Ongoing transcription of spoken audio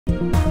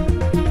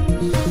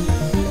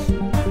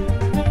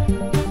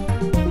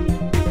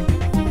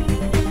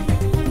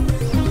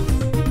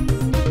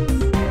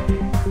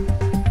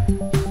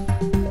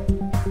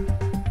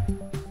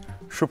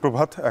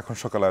সুপ্রভাত, এখন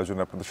সকাল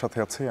আয়োজনে আপনাদের সাথে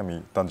আছি আমি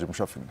তানজিম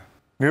শাফিন।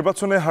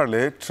 নির্বাচনে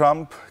হারলে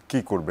ট্রাম্প কি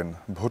করবেন?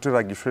 ভোটের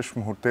আগে শেষ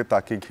মুহূর্তে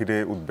তাকে ঘিরে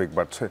উদ্বেগ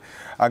বাড়ছে।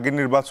 আগের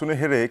নির্বাচনে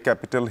হেরে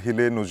ক্যাপিটাল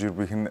হিলে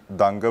নজিরবিহীন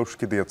দাঙ্গা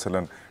উস্কে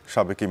দিয়েছিলেন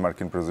সাবেক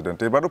মার্কিন প্রেসিডেন্ট।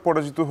 এবারও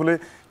পরাজিত হলে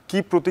কি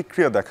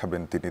প্রতিক্রিয়া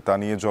দেখাবেন তিনি, তা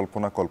নিয়ে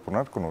জল্পনা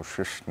কল্পনার কোনো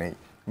শেষ নেই।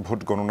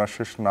 ভোট গণনা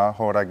শেষ না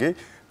হওয়ার আগে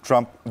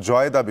ট্রাম্প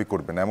জয় দাবি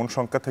করবেন এমন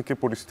শঙ্কা থেকে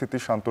পরিস্থিতি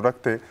শান্ত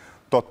রাখতে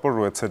তৎপর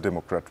রয়েছে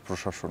ডেমোক্র্যাট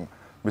প্রশাসন।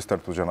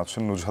 বিস্তারিত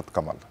জানাচ্ছেন নুজহাত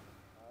কামাল।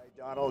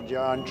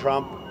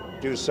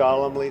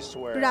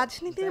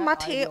 রাজনীতির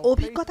মাঠে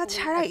অভিজ্ঞতা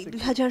ছাড়াই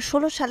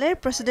 2016 সালের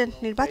প্রেসিডেন্ট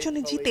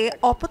নির্বাচনে জিতে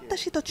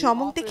অপ্রত্যাশিত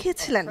চমক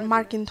দেখিয়েছিলেন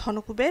মার্কিন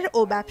ধনকুবের ও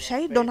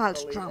ব্যবসায়ী ডোনাল্ড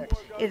ট্রাম্প।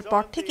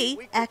 এরপর থেকেই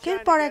একের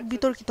পর এক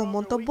বিতর্কিত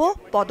মন্তব্য,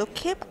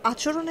 পদক্ষেপ,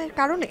 আচরণের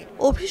কারণে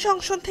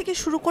অভিশংসন থেকে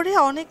শুরু করে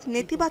অনেক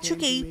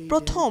নেতিবাচকেই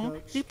প্রথম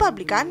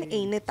রিপাবলিকান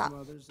এই নেতা।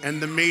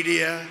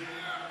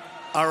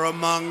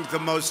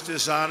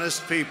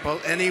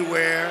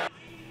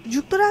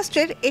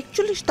 যুক্তরাষ্ট্রের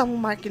 41তম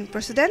মার্কিন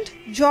প্রেসিডেন্ট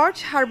জর্জ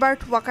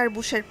হারবার্ট ওয়াকার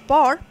বুশের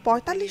পর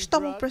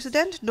 45তম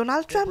প্রেসিডেন্ট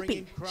ডোনাল্ড ট্রাম্পই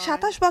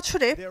 27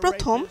 বছরে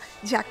প্রথম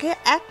যাকে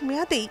এক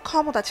মেয়াদেই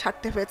ক্ষমতা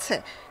ছাড়তে হয়েছে।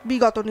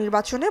 বিগত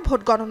নির্বাচনে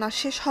ভোট গণনা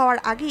শেষ হওয়ার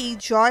আগেই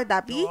জয়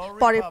দাবি,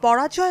 পরে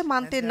পরাজয়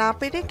মানতে না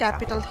পেরে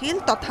ক্যাপিটাল হিল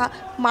তথা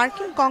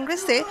মার্কিন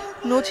কংগ্রেসে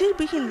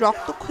নজিরবিহীন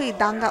রক্তক্ষয়ী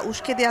দাঙ্গা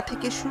উস্কে দেয়া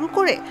থেকে শুরু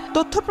করে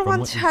তথ্য প্রমাণ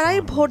ছাড়াই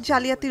ভোট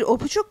জালিয়াতির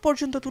অভিযোগ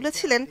পর্যন্ত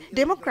তুলেছিলেন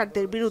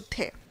ডেমোক্র্যাটদের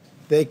বিরুদ্ধে।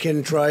 They can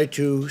try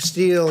to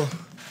steal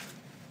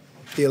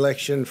the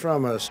election from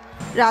us.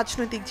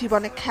 রাজনৈতিক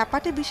জীবনে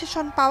খ্যাপাটে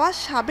বিশেষণ পাওয়া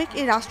সাবেক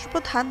এই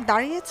রাষ্ট্রপ্রধান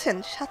দাঁড়িয়েছেন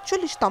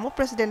 47তম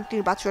প্রেসিডেন্ট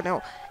নির্বাচনেও।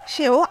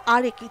 সেও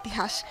আরেক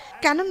ইতিহাস,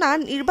 কেননা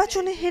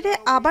নির্বাচনে হেরে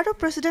আবারও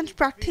প্রেসিডেন্ট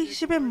প্রার্থী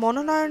হিসেবে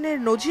মনোনয়নের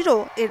নজিরও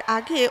এর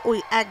আগে ওই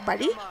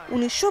একবারই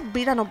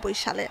 1992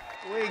 সালে।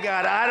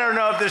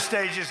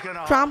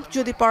 ট্রাম্প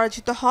যদি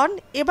পরাজিত হন,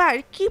 এবার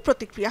কি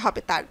প্রতিক্রিয়া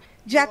হবে তার?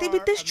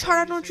 জাতিবিদ্বেষ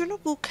ছড়ানোর জন্য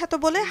কুখ্যাত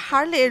বলে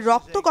হারলে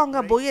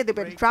রক্তগঙ্গা বইয়ে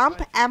দেবেন ট্রাম্প,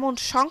 এমন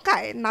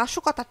শঙ্কায়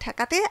নাশকতা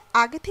ঠেকাতে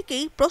আগে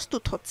থেকেই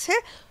প্রস্তুত হচ্ছে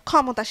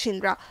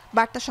ক্ষমতাসীনরা।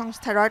 বার্তা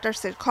সংস্থা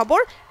রয়টার্সের খবর,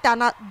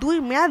 টানা 2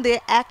 মেয়াদে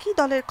একই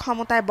দলের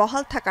ক্ষমতায়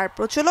বহাল থাকার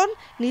প্রচলন,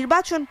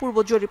 নির্বাচন পূর্ব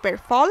জরিপের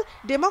ফল,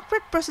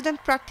 ডেমোক্র্যাট প্রেসিডেন্ট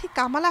প্রার্থী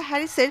কামালা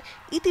হ্যারিসের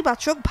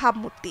ইতিবাচক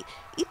ভাবমূর্তি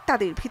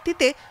ইত্যাদির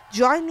ভিত্তিতে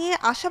জয় নিয়ে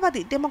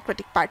আশাবাদী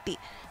ডেমোক্রেটিক পার্টি।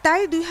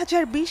 তাই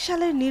 2020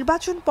 সালের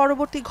নির্বাচন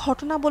পরবর্তী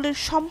ঘটনাবলীর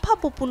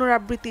সম্ভাব্য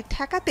পুনরাবৃত্তি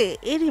ঠেকাতে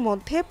এরই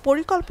মধ্যে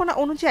পরিকল্পনা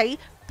অনুযায়ী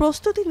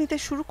প্রস্তুতি নিতে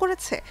শুরু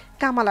করেছে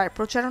কামালার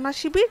প্রচারণা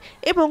শিবির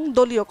এবং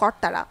দলীয়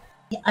কর্তারা।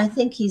 I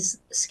think he's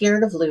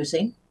scared of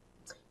losing.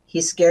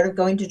 He's scared of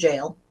going to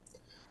jail.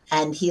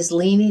 And he's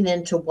leaning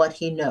into what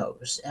he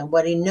knows. And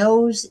what he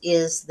knows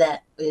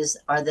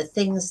are the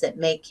things that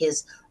make his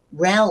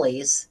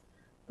rallies,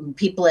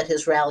 people at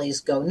his rallies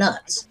go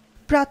nuts.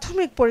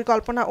 প্রাথমিক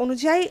পরিকল্পনা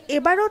অনুযায়ী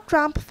এবারও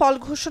Trump ফল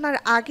ঘোষণার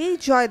আগেই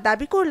জয়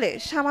দাবি করলে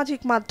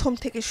সামাজিক মাধ্যম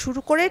থেকে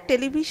শুরু করে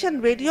টেলিভিশন,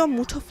 রেডিও,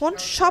 মুঠোফোন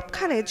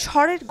সবখানে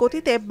ঝড়ের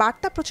গতিতে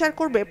বার্তা প্রচার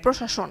করবে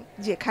প্রশাসন,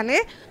 যেখানে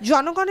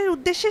জনগণের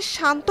উদ্দেশ্যে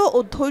শান্ত ও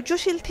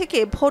ধৈর্যশীল থেকে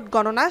ভোট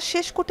গণনা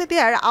শেষ করতে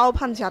দেওয়ার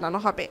আহ্বান জানানো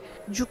হবে।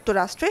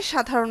 যুক্তরাষ্ট্রে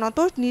সাধারণত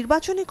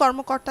নির্বাচনী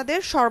কর্মকর্তাদের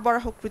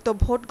সরবরাহকৃত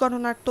ভোট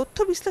গণনার তথ্য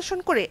বিশ্লেষণ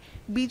করে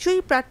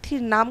বিজয়ী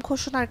প্রার্থীর নাম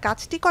ঘোষণার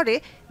কাজটি করে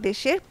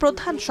দেশের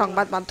প্রধান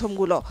সংবাদ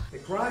মাধ্যমগুলো।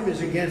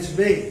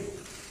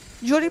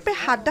 জরিপে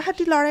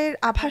হাড্ডাহাড্ডি লড়াইয়ের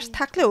আভাস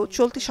থাকলেও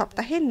চলতি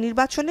সপ্তাহে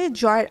নির্বাচনে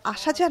জয়ের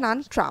আশা জানান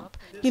ট্রাম্প।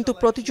 কিন্তু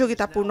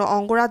প্রতিযোগিতাপূর্ণ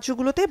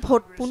অঙ্গরাজ্যগুলোতে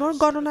ভোট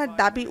পুনর্গণনার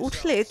দাবি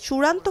উঠলে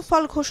চূড়ান্ত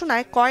ফল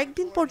ঘোষণায়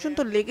কয়েকদিন পর্যন্ত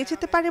লেগে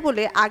যেতে পারে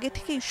বলে আগে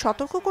থেকেই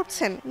সতর্ক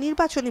করছেন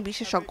নির্বাচনী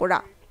বিশেষজ্ঞরা।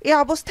 এ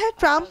অবস্থায়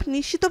ট্রাম্প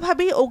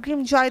নিশ্চিতভাবেই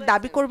অগ্রিম জয়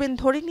দাবি করবেন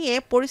ধরে নিয়ে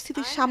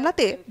পরিস্থিতি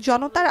সামলাতে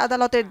জনতার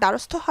আদালতের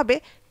দ্বারস্থ হবে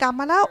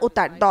কামালা ও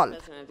তার দল।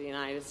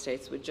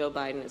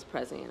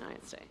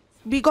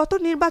 বিগত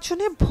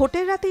নির্বাচনে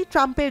ভোটের রাতেই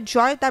ট্রাম্পের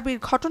জয় দাবির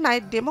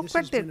ঘটনায়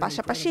ডেমোক্র্যাটদের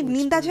পাশাপাশি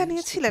নিন্দা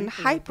জানিয়েছিলেন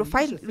হাই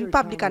প্রোফাইল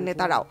রিপাবলিকান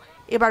নেতারাও।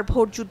 এবার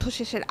ভোট যুদ্ধ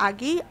শেষের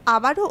আগেই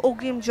আবারও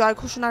অগ্রিম জয়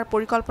ঘোষণার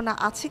পরিকল্পনা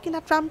আছে কিনা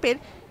ট্রাম্পের,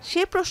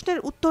 সে প্রশ্নের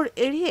উত্তর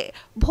এড়িয়ে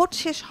ভোট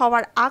শেষ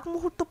হওয়ার আগ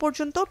মুহূর্ত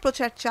পর্যন্ত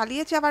প্রচার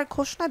চালিয়ে যাওয়ার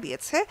ঘোষণা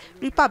দিয়েছে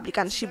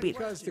রিপাবলিকান শিবির।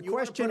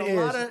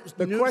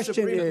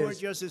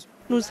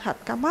 নুজহাত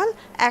কামাল,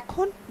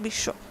 এখন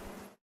বিশ্ব।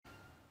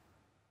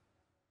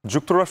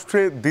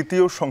 যুক্তরাষ্ট্রে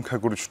দ্বিতীয়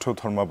সংখ্যাগরিষ্ঠ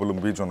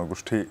ধর্মাবলম্বী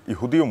জনগোষ্ঠী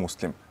ইহুদি ও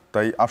মুসলিম।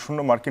 তাই আসন্ন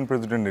মার্কিন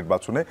প্রেসিডেন্ট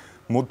নির্বাচনে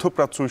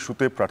মধ্যপ্রাচ্য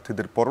ইস্যুতে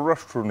প্রার্থীদের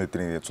পররাষ্ট্র নীতি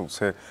নিয়ে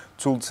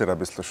চলছে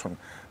বিশ্লেষণ।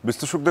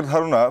 বিশ্লেষকদের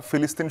ধারণা,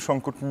 ফিলিস্তিন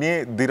সংকট নিয়ে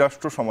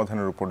দ্বিরাষ্ট্র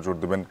সমাধানের উপর জোর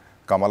দেবেন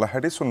কামালা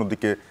হ্যারিস।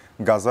 অন্যদিকে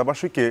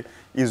গাজাবাসীকে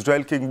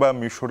ইসরায়েল কিংবা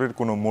মিশরের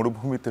কোনো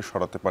মরুভূমিতে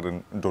সরাতে পারেন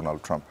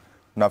ডোনাল্ড ট্রাম্প।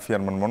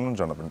 নাফিয়ার মনন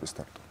জানাবেন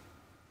বিস্তারিত।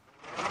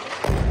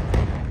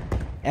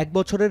 1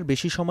 বছরের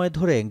বেশি সময়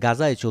ধরে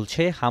গাজায়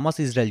চলছে হামাস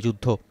ইসরায়েল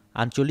যুদ্ধ।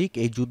 আঞ্চলিক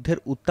এই যুদ্ধের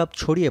উত্তাপ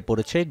ছড়িয়ে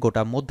পড়েছে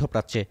গোটা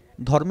মধ্যপ্রাচ্যে।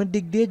 ধর্মের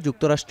দিক দিয়ে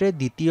যুক্তরাষ্ট্রে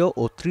দ্বিতীয়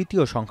ও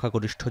তৃতীয়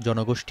সংখ্যাগরিষ্ঠ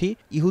জনগোষ্ঠী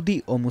ইহুদি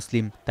ও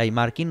মুসলিম। তাই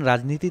মার্কিন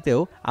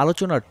রাজনীতিতেও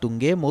আলোচনার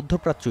তুঙ্গে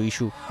মধ্যপ্রাচ্য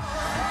ইস্যু।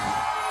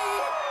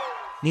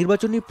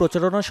 নির্বাচনী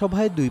প্রচারণা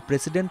সভায় দুই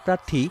প্রেসিডেন্ট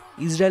প্রার্থী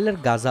ইসরায়েলের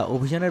গাজা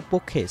অভিযানের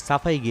পক্ষে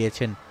সাফাই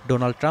গিয়েছেন।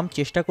 ডোনাল্ড ট্রাম্প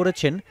চেষ্টা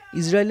করেছেন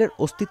ইসরায়েলের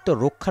অস্তিত্ব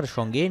রক্ষার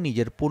সঙ্গে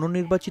নিজের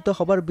পুনর্নির্বাচিত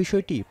হবার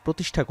বিষয়টি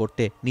প্রতিষ্ঠা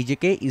করতে।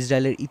 নিজেকে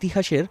ইসরায়েলের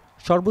ইতিহাসের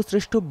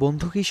সর্বশ্রেষ্ঠ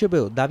বন্ধু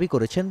হিসেবেও দাবি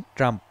করেছেন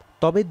ট্রাম্প।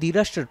 তবে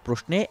দ্বিরাষ্ট্রের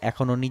প্রশ্নে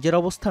এখনও নিজের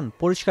অবস্থান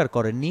পরিষ্কার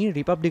করেননি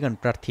রিপাবলিকান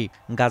প্রার্থী।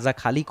 গাজা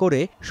খালি করে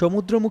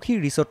সমুদ্রমুখী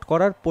রিসোর্ট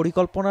করার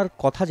পরিকল্পনার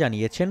কথা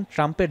জানিয়েছেন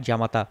ট্রাম্পের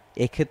জামাতা।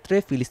 এক্ষেত্রে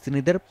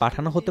ফিলিস্তিনিদের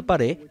পাঠানো হতে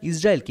পারে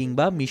ইসরায়েল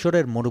কিংবা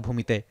মিশরের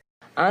মরুভূমিতে।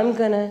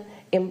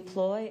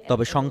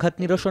 তবে সংঘাত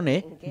নিরসনে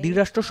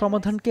দ্বিরাষ্ট্র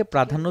সমাধানকে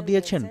প্রাধান্য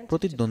দিয়েছেন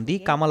প্রতিদ্বন্দ্বী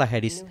কামালা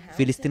হ্যারিস।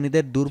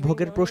 ফিলিস্তিনিদের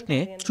দুর্ভোগের প্রশ্নে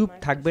চুপ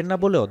থাকবেন না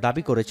বলেও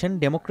দাবি করেছেন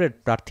ডেমোক্র্যাট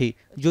প্রার্থী।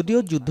 যদিও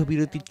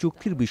যুদ্ধবিরতি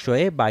চুক্তির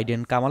বিষয়ে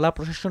বাইডেন কামালা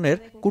প্রশাসনের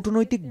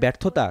কূটনৈতিক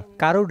ব্যর্থতা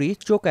কারোরই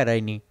চোখ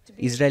এড়ায়নি।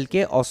 ইসরায়েলকে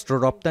অস্ত্র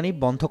রপ্তানি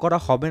বন্ধ করা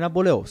হবে না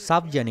বলেও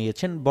সাফ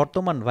জানিয়েছেন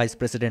বর্তমান ভাইস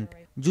প্রেসিডেন্ট।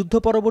 যুদ্ধ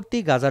পরবর্তী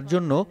গাজার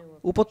জন্য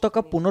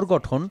উপত্যকা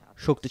পুনর্গঠন,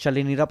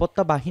 শক্তিশালী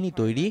নিরাপত্তা বাহিনী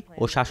তৈরি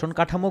ও শাসন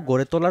কাঠামো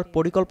গড়ে তোলার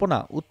পরিকল্পনা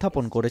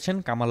উত্থাপন করেছেন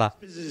কামালা।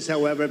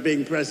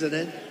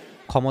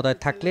 ক্ষমতায়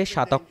থাকলে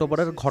 ৭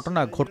 অক্টোবরের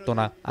ঘটনা ঘটত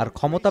না, আর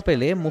ক্ষমতা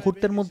পেলে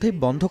মুহূর্তের মধ্যেই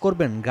বন্ধ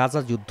করবেন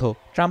গাজা যুদ্ধ।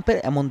 ট্রাম্পের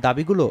এমন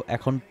দাবিগুলো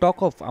এখন টক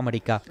অফ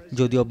আমেরিকা।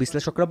 যদিও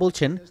বিশ্লেষকরা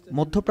বলছেন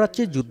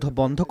মধ্যপ্রাচ্যে যুদ্ধ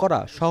বন্ধ করা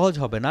সহজ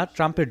হবে না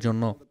ট্রাম্পের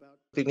জন্য।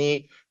 তিনি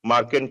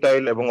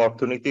মার্কেন্টাইল এবং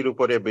অর্থনীতির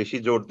উপরে বেশি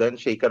জোর দেন,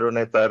 সেই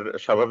কারণে তার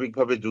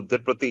স্বাভাবিকভাবে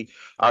যুদ্ধের প্রতি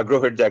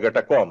আগ্রহের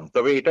জায়গাটা কম।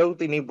 তবে এটাও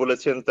তিনি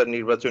বলেছেন তার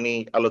নির্বাচনী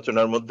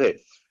আলোচনার মধ্যে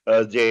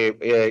যে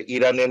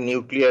ইরানের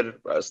নিউক্লিয়ার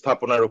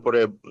স্থাপনার উপরে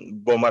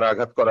বোমার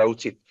আঘাত করা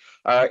উচিত।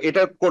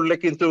 এটা করলে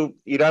কিন্তু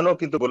ইরানও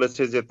কিন্তু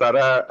বলেছে যে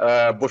তারা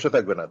বসে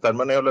থাকবে না। তার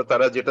মানে হলো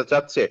তারা যেটা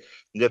চাচ্ছে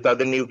যে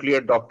তাদের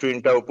নিউক্লিয়ার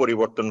ডক্ট্রিনটাও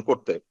পরিবর্তন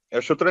করতে।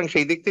 সুতরাং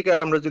সেই দিক থেকে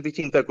আমরা যদি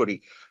চিন্তা করি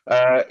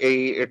এই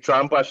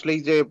ট্রাম্প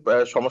আসলেই যে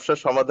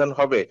সমস্যার সমাধান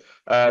হবে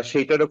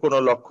সেইটারও কোনো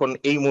লক্ষণ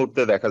এই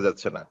মুহূর্তে দেখা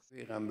যাচ্ছে না।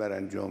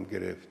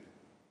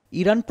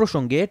 ইরান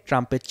প্রসঙ্গে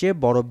ট্রাম্পের চেয়ে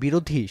বড়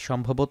বিরোধী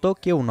সম্ভবত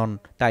কেউ নন।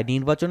 তাই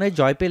নির্বাচনে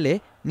জয় পেলে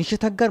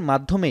নিষেধাজ্ঞার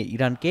মাধ্যমে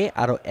ইরানকে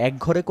আরও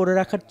একঘরে করে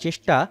রাখার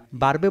চেষ্টা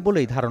বাড়বে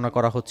বলেই ধারণা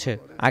করা হচ্ছে।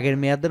 আগের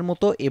মেয়াদের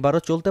মতো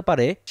এবারও চলতে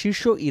পারে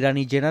শীর্ষ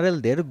ইরানি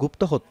জেনারেলদের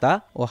গুপ্ত হত্যা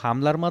ও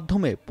হামলার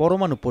মাধ্যমে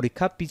পরমাণু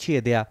পরীক্ষা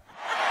পিছিয়ে দেয়া।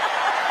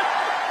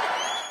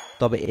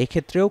 তবে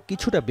এক্ষেত্রেও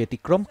কিছুটা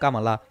ব্যতিক্রম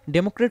কামালা।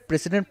 ডেমোক্র্যাট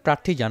প্রেসিডেন্ট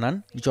প্রার্থী জানান,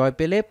 জয়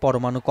পেলে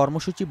পরমাণু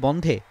কর্মসূচি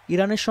বন্ধে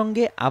ইরানের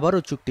সঙ্গে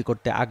আবারও চুক্তি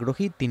করতে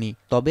আগ্রহী তিনি।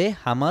 তবে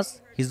হামাস,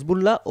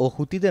 হিজবুল্লাহ ও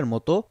হুতিদের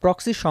মতো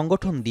প্রক্সি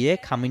সংগঠন দিয়ে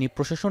খামেনি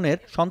প্রশাসনের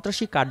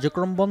সন্ত্রাসী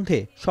কার্যক্রম বন্ধে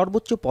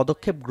সর্বোচ্চ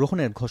পদক্ষেপ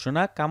গ্রহণের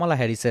ঘোষণা কামালা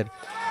হ্যারিসের।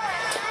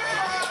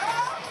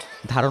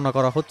 ধারণা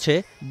করা হচ্ছে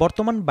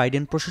বর্তমান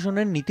বাইডেন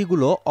প্রশাসনের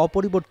নীতিগুলো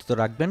অপরিবর্তিত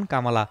রাখবেন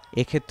কামালা।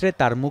 এক্ষেত্রে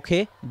তার মুখে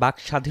বাক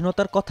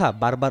স্বাধীনতার কথা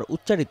বারবার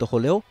উচ্চারিত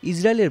হলেও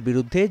ইসরায়েলের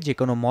বিরুদ্ধে যে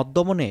কোনো মত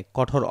দমনে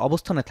কঠোর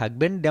অবস্থানে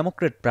থাকবেন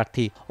ডেমোক্র্যাট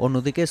প্রার্থী।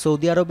 অন্যদিকে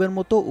সৌদি আরবের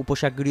মতো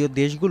উপসাগরীয়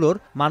দেশগুলোর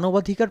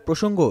মানবাধিকার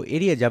প্রসঙ্গ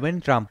এড়িয়ে যাবেন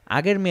ট্রাম্প।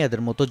 আগের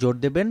মেয়াদের মতো জোর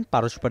দেবেন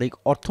পারস্পরিক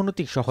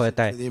অর্থনৈতিক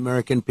সহায়তায়।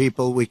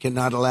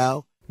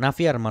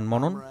 নাফিয়া আরমান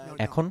মনন,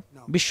 এখন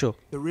বিশ্ব।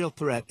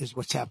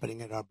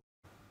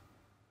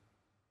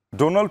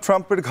 ডোনাল্ড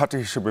ট্রাম্পের ঘাঁটি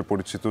হিসেবে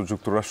পরিচিত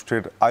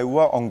যুক্তরাষ্ট্রের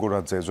আইওয়া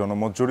অঙ্গরাজ্যে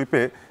জনমত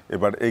জরিপে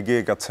এবার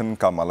এগিয়ে গেছেন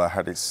কামালা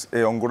হ্যারিস।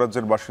 এই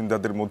অঙ্গরাজ্যের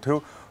বাসিন্দাদের মধ্যেও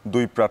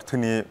দুই প্রার্থী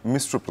নিয়ে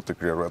মিশ্র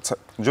প্রতিক্রিয়া রয়েছে।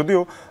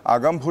 যদিও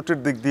আগাম ভোটের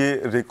দিক দিয়ে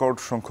রেকর্ড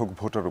সংখ্যক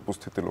ভোটার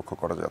উপস্থিতি লক্ষ্য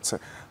করা যাচ্ছে।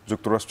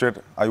 যুক্তরাষ্ট্রের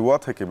আইওয়া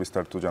থেকে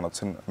বিস্তারিত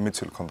জানাচ্ছেন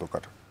মিছিল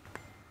খন্দকার।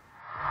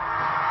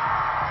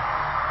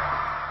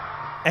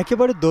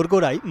 একেবারে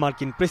দোরগোড়ায়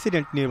মার্কিন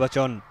প্রেসিডেন্ট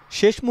নির্বাচন।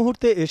 শেষ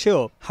মুহূর্তে এসেও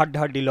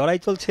হাড্ডাহাড্ডি লড়াই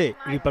চলছে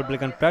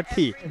রিপাবলিকান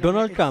প্রার্থী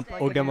ডোনাল্ড ট্রাম্প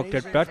ও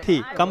ডেমোক্র্যাট প্রার্থী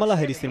কামালা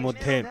হ্যারিসের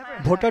মধ্যে।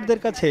 ভোটারদের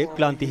কাছে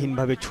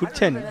ক্লান্তিহীনভাবে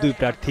ছুটছেন দুই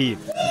প্রার্থী।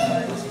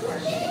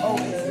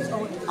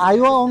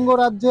 আইওয়া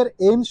অঙ্গরাজ্যের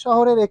এইমস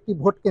শহরের একটি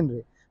ভোট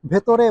কেন্দ্রে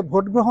ভেতরে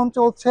ভোট গ্রহণ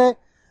চলছে।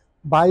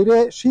 বাইরে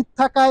শীত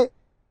থাকায়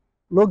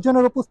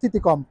লোকজনের উপস্থিতি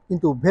কম,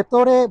 কিন্তু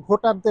ভেতরে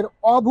ভোটারদের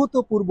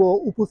অভূতপূর্ব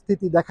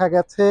উপস্থিতি দেখা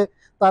গেছে।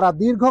 তারা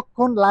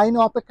দীর্ঘক্ষণ লাইনে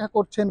অপেক্ষা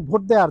করছেন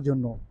ভোট দেওয়ার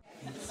জন্য।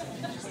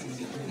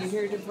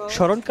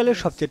 স্মরণকালের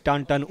সবচেয়ে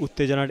টানটান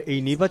উত্তেজনার এই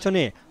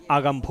নির্বাচনে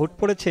আগাম ভোট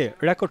পড়েছে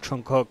রেকর্ড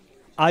সংখ্যক।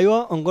 আইওয়া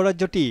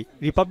অঙ্গরাজ্যটি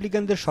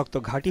রিপাবলিকানদের শক্ত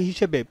ঘাঁটি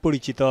হিসেবে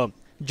পরিচিত।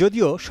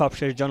 যদিও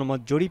সবশেষ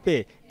জনমত জরিপে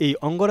এই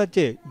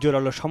অঙ্গরাজ্যে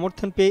জোরালো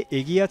সমর্থন পেয়ে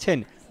এগিয়ে আছেন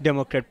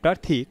ডেমোক্র্যাট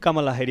প্রার্থী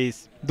কামালা হ্যারিস।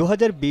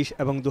 2020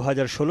 এবং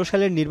 2016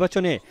 সালের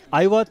নির্বাচনে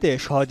আইওয়াতে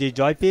সহজেই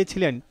জয়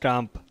পেয়েছিলেন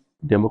ট্রাম্প।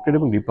 ডেমোক্রেট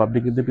এবং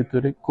রিপাবলিকানদের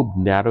ভিতরে খুব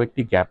ন্যারো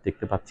একটি গ্যাপ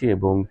দেখতে পাচ্ছি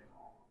এবং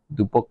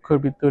দুপক্ষের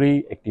ভিতরেই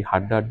একটি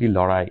হাড্ডাহাড্ডি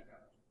লড়াই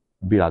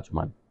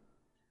বিরাজমান।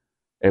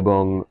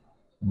 এবং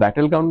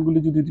ব্যাটেল গ্রাউন্ডগুলি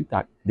যদি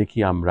দেখি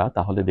আমরা,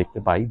 তাহলে দেখতে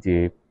পাই যে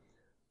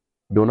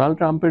ডোনাল্ড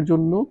ট্রাম্পের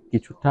জন্য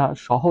কিছুটা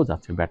সহজ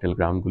আছে ব্যাটেল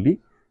গ্রাউন্ডগুলি,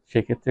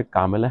 সেক্ষেত্রে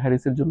কামালা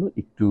হ্যারিসের জন্য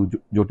একটু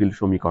জটিল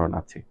সমীকরণ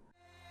আছে।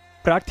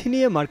 প্রার্থী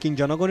নিয়ে মার্কিন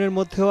জনগণের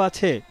মধ্যেও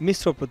আছে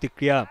মিশ্র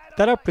প্রতিক্রিয়া।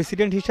 তারা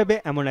প্রেসিডেন্ট হিসেবে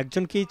এমন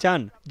একজনকেই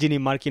চান যিনি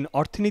মার্কিন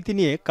অর্থনীতি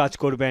নিয়ে কাজ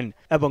করবেন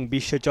এবং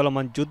বিশ্বে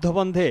চলমান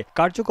যুদ্ধবন্ধে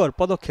কার্যকর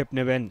পদক্ষেপ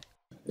নেবেন।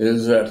 is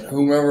that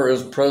whomever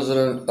is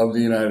president of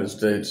the United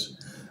States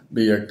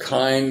be a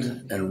kind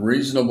and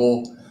reasonable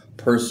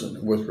person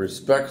with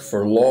respect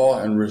for law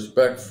and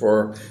respect for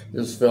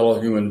his fellow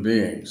human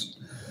beings.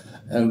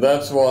 And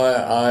that's why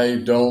I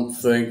don't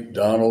think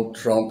Donald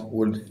Trump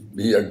would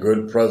be a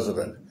good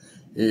president.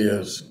 He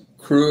is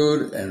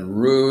crude and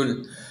rude.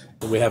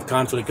 We have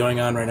conflict going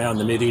on right now in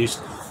the Mideast,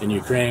 in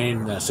Ukraine,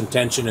 some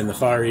tension in the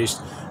Far East.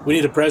 We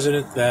need a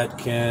president that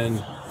can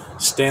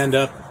stand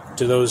up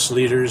to those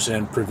leaders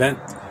and prevent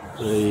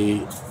the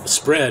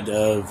spread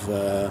of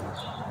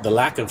the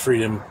lack of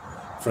freedom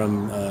from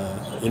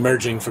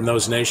emerging from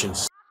those nations.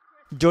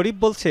 জরিপ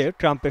বলছে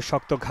ট্রাম্পের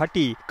শক্ত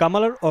ঘাঁটি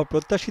কামালার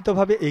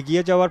অপ্রত্যাশিতভাবে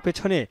এগিয়ে যাওয়ার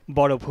পেছনে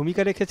বড়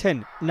ভূমিকা রেখেছেন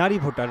নারী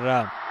ভোটাররা।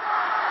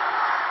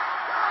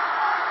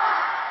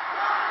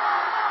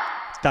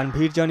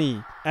 তানভীর জনি,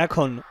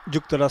 এখন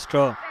যুক্তরাষ্ট্র।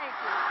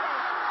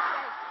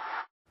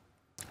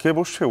 কে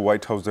বসছে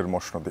হোয়াইট হাউসের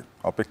মসনদে?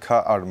 অপেক্ষা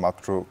আর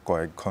মাত্র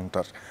কয়েক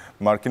ঘন্টার।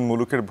 মার্কিন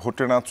মুলুকের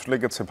ভোটে নাচ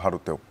লেগেছে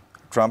ভারতেও।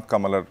 ট্রাম্প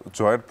কামালার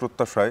জয়ের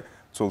প্রত্যাশায়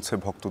চলছে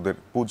ভক্তদের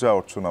পূজা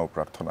অর্চনা ও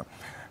প্রার্থনা।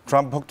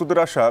 ট্রাম্প ভক্তদের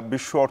আশা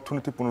বিশ্ব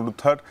অর্থনীতি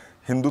পুনরুদ্ধার,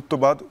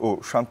 হিন্দুত্ববাদ ও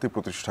শান্তি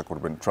প্রতিষ্ঠা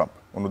করবেন ট্রাম্প।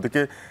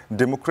 অন্যদিকে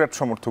ডেমোক্র্যাট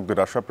সমর্থকদের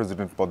আশা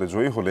প্রেসিডেন্ট পদে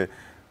জয়ী হলে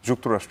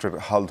যুক্তরাষ্ট্রের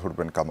হাল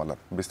ধরবেন কামালা।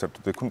 বিস্তারিত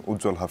দেখুন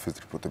উজ্জ্বল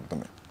হাফিজের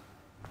প্রতিবেদনে।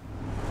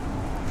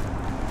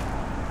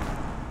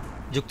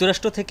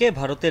 যুক্তরাষ্ট্র থেকে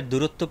ভারতের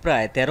দূরত্ব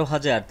প্রায়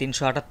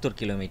 13,378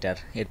 কিলোমিটার।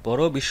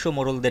 এরপরও বিশ্ব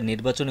মোড়লদের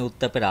নির্বাচনী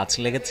উত্তাপের আঁচ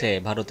লেগেছে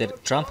ভারতের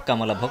ট্রাম্প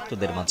কামালা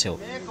ভক্তদের মাঝেও।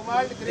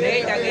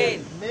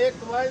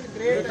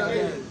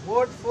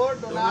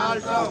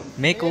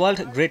 Make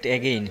world great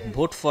again,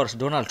 vote for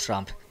Donald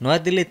Trump.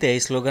 নয়াদিল্লিতে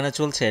এই স্লোগানে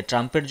চলছে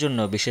ট্রাম্পের জন্য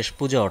বিশেষ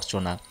পূজা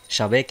অর্চনা।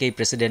 সাবেক এই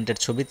প্রেসিডেন্টের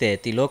ছবিতে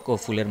তিলক ও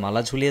ফুলের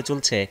মালা ঝুলিয়ে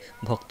চলছে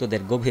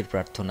ভক্তদের গভীর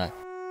প্রার্থনা।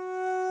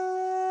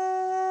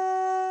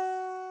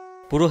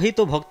 পুরোহিত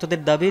ও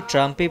ভক্তদের দাবি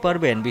ট্রাম্পই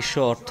পারবেন বিশ্ব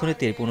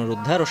অর্থনীতির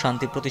পুনরুদ্ধার ও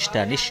শান্তি প্রতিষ্ঠা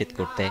নিশ্চিত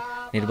করতে।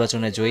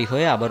 নির্বাচনে জয়ী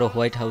হয়ে আবারও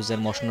হোয়াইট হাউসের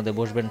মসনদে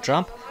বসবেন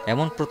ট্রাম্প,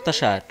 এমন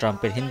প্রত্যাশা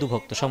ট্রাম্পের হিন্দু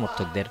ভক্ত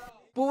সমর্থকদের।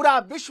 पूरा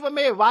विश्व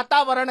में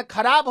वातावरण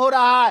खराब हो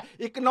रहा है,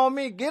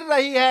 इकोनॉमी गिर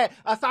रही है,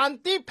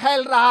 अशांति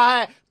फैल रहा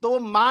है, तो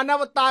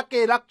मानवता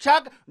के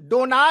रक्षक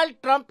डोनाल्ड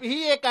ट्रंप ही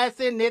एक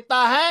ऐसे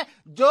नेता हैं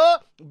जो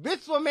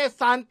विश्व में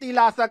शांति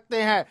ला सकते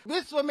हैं।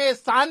 विश्व में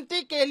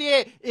शांति के लिए,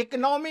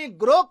 इकोनॉमी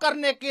ग्रो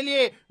करने के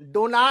लिए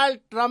डोनाल्ड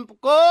ट्रंप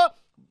को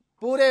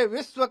पूरे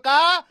विश्व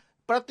का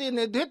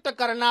प्रतिनिधित्व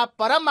करना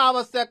परम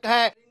आवश्यक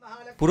है।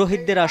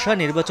 পুরোহিতদের আশা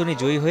নির্বাচনী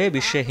জয়ী হয়ে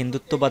বিশ্বে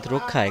হিন্দুত্ববাদ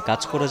রক্ষায়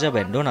কাজ করে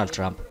যাবেন ডোনাল্ড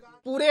ট্রাম্প।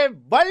 पूरे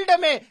वर्ल्ड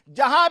में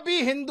जहां भी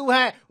हिंदू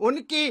हैं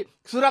उनकी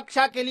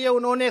सुरक्षा के लिए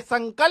उन्होंने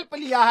संकल्प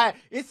लिया है।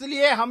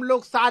 इसलिए हम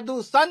लोग साधु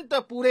संत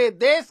पूरे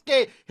देश के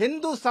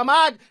हिंदू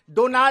समाज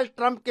डोनाल्ड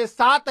ट्रंप के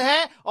साथ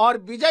हैं और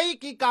विजयी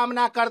की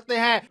कामना करते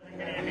हैं।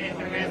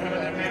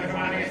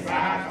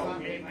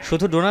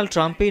 শুধু ডোনাল্ড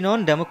ট্রাম্পই নন,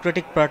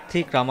 ডেমোক্রেটিক প্রার্থী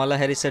কামালা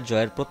হ্যারিসের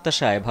জয়ের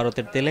প্রত্যাশায়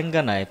ভারতের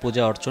তেলেঙ্গানায়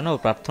পূজা অর্চনা ও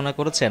প্রার্থনা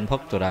করেছেন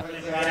ভক্তরা।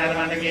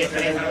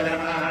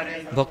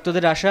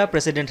 ভক্তদের আশা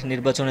প্রেসিডেন্ট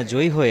নির্বাচনে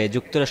জয়ী হয়ে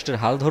যুক্তরাষ্ট্রের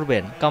হাল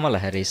ধরবেন Kamala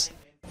Harris.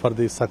 For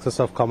the success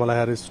of Kamala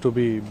Harris to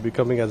be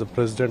becoming as a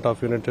president of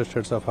United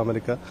States of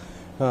America,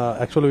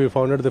 actually we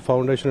founded the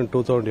foundation in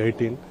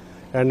 2018,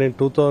 and in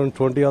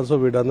 2020 also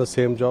we done the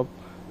same job,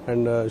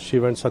 and she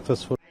went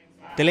successful.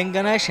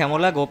 তেলেঙ্গানায়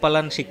শ্যামলা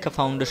গোপালান শিক্ষা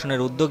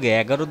ফাউন্ডেশনের উদ্যোগে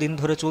 11 দিন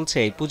ধরে চলছে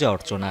এই পূজা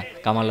অর্চনা।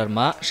 কামালার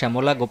মা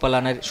শ্যামলা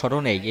গোপালানের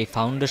স্মরণেই এই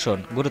ফাউন্ডেশন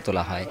গড়ে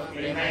তোলা হয়।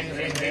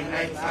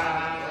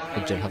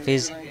 উজ্জ্বল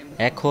হাফিজ,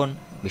 এখন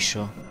বিশ্ব।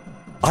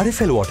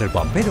 আরএফএল ওয়াটার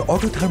পাম্পের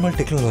অটো থার্মাল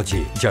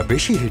টেকনোলজি, যা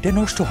বেশি হিটে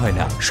নষ্ট হয়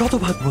না,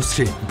 শতভাগ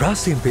মসৃণ,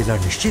 ব্রাশ ইম্পেলার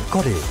নিশ্চিত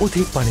করে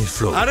অধিক পানির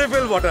flow.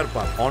 RFL water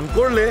pump on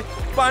করলে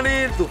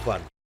পানির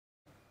তুফান।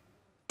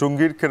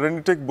 টঙ্গীর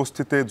কেরানীটেক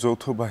বস্তিতে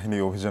যৌথ বাহিনী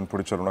অভিযান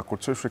পরিচালনা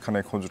করছে, সেখানে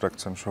খোঁজ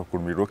রাখছেন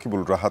সহকর্মী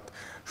রকিবুল রাহাত।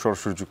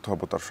 সরাসরি যুক্ত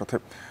হব তার সাথে।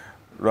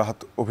 রাহাত,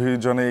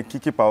 অভিযানে কি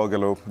কি পাওয়া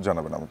গেল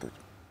জানাবেন আমাদের।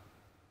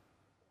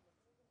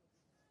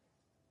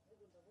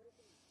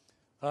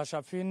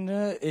 শাফিন,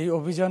 এই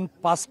অভিযান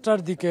 5টার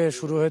দিকে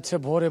শুরু হয়েছে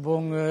ভোর, এবং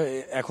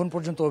এখন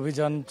পর্যন্ত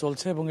অভিযান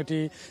চলছে এবং এটি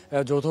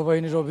যৌথ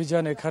বাহিনীর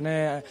অভিযান। এখানে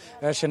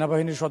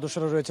সেনাবাহিনীর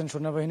সদস্যরা রয়েছেন,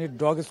 সেনাবাহিনীর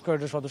ডগ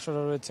স্কোয়াডের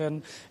সদস্যরা রয়েছেন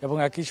এবং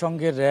একই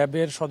সঙ্গে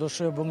র্যাবের সদস্য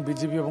এবং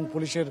বিজিবি এবং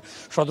পুলিশের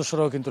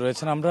সদস্যরাও কিন্তু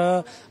রয়েছেন। আমরা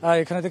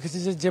এখানে দেখেছি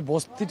যে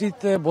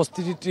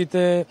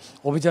বস্তিটিতে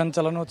অভিযান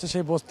চালানো হচ্ছে,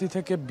 সেই বস্তি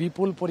থেকে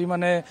বিপুল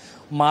পরিমাণে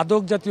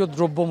মাদক জাতীয়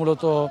দ্রব্য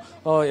মূলত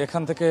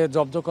এখান থেকে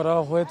জব্দ করা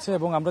হয়েছে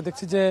এবং আমরা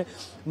দেখছি যে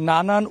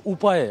নানান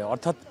উপায়ে,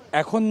 অর্থাৎ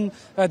এখন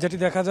যেটি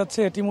দেখা যাচ্ছে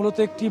এটি মূলত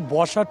একটি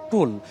বসার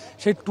টুল,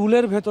 সেই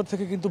টুলের ভেতর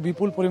থেকে কিন্তু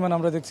বিপুল পরিমাণ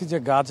আমরা দেখছি যে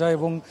গাঁজা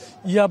এবং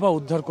ইয়াবা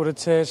উদ্ধার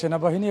করেছে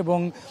সেনাবাহিনী, এবং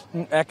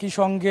একই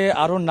সঙ্গে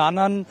আরও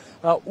নানান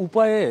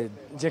উপায়ে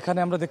সেখানে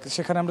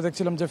আমরা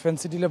দেখছিলাম যে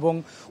ফেন্সিডিল এবং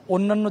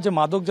অন্যান্য যে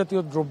মাদক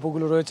জাতীয়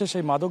দ্রব্যগুলো রয়েছে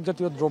সেই মাদক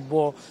জাতীয় দ্রব্য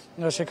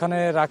সেখানে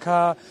রাখা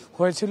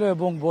হয়েছিল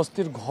এবং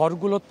বস্তির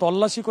ঘরগুলো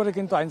তল্লাশি করে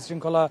কিন্তু আইন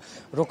শৃঙ্খলা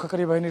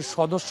রক্ষাকারী বাহিনীর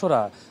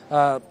সদস্যরা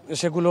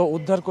সেগুলো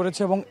উদ্ধার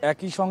করেছে এবং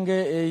একই সঙ্গে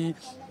এই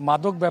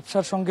মাদক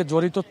ব্যবসার সঙ্গে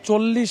জড়িত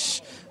 40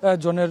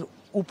 জনের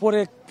উপরে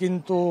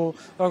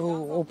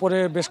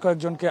বেশ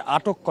কয়েকজনকে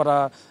আটক করা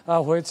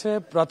হয়েছে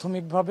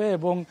প্রাথমিকভাবে,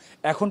 এবং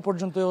এখন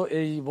পর্যন্ত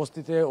এই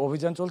বস্তিতে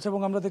অভিযান চলছে।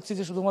 এবং আমরা দেখছি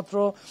যে শুধুমাত্র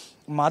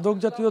মাদক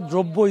জাতীয়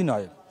দ্রব্যই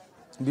নয়,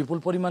 বিপুল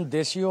পরিমাণ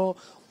দেশীয়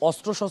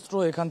অস্ত্রশস্ত্র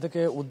এখান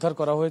থেকে উদ্ধার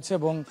করা হয়েছে।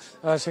 এবং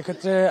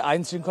সেক্ষেত্রে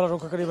আইন শৃঙ্খলা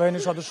রক্ষাকারী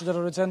বাহিনীর সদস্য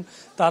যারা রয়েছেন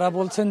তারা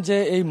বলছেন যে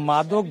এই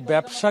মাদক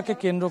ব্যবসাকে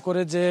কেন্দ্র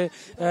করে যে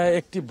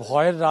একটি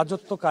ভয়ের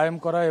রাজত্ব কায়েম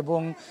করা এবং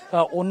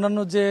অন্যান্য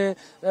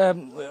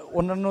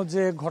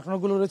যে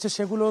ঘটনাগুলো রয়েছে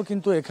সেগুলো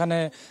কিন্তু এখানে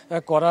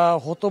করা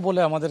হতো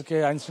বলে আমাদেরকে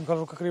আইন শৃঙ্খলা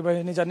রক্ষাকারী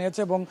বাহিনী জানিয়েছে।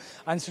 এবং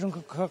আইন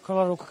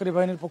শৃঙ্খলা রক্ষাকারী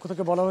বাহিনীর পক্ষ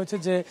থেকে বলা হয়েছে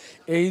যে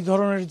এই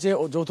ধরনের যে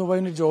যৌথ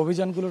বাহিনীর যে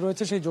অভিযানগুলো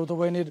রয়েছে সেই যৌথ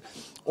বাহিনীর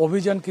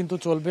অভিযান কিন্তু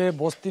চলবে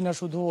বস্তি না,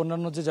 শুধু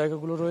অন্যান্য যে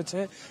জায়গাগুলো রয়েছে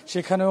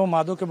সেখানেও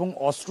মাদক এবং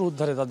অস্ত্র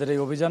উদ্ধারে তাদের এই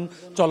অভিযান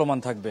চলমান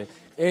থাকবে।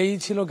 এই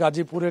ছিল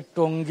গাজীপুরের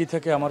টঙ্গী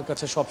থেকে আমার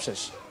কাছে সবশেষ।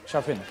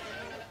 শাফিন,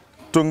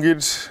 টঙ্গীর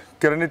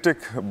কেরানীটেক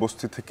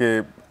বস্তি থেকে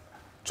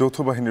যৌথ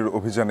বাহিনীর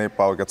অভিযানে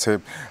পাওয়া গেছে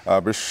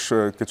বেশ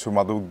কিছু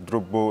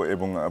মাদকদ্রব্য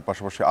এবং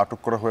পাশাপাশি আটক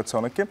করা হয়েছে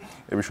অনেকে।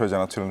 এ বিষয়ে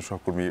জানাচ্ছিলেন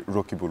সহকর্মী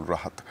রকিবুল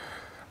রাহাত।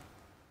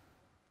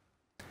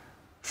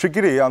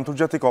 শিগগিরই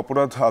আন্তর্জাতিক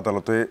অপরাধ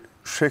আদালতে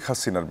শেখ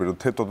হাসিনার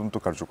বিরুদ্ধে তদন্ত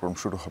কার্যক্রম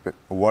শুরু হবে।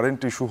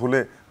 ওয়ারেন্ট ইস্যু হলে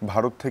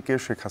ভারত থেকে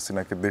শেখ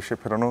হাসিনাকে দেশে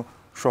ফেরানো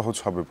সহজ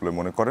হবে বলে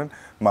মনে করেন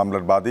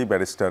মামলার বাদী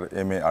barrister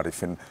M A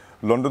Arifin.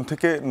 London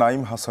থেকে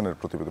নাইম হাসানের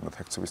প্রতিবেদনে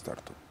থাকছে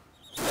বিস্তারিত।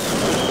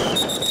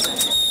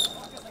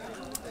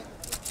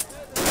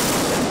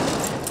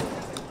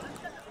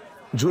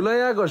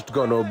 জুলাই আগস্ট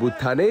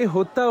গণঅভ্যুত্থানে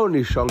হত্যা ও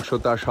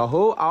নৃশংসতা সহ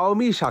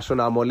আওয়ামী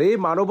শাসনামলে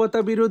মানবতা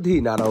বিরোধী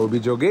নানা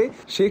অভিযোগে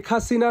শেখ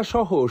হাসিনা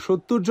সহ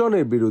 ৭০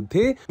 জনের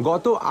বিরুদ্ধে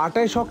গত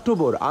 ২৮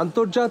 অক্টোবর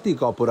আন্তর্জাতিক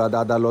অপরাধ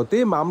আদালতে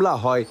মামলা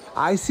হয়।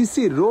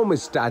 আইসিসির রোম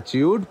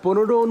স্ট্যাটিউট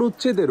 ১৫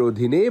 অনুচ্ছেদের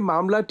অধীনে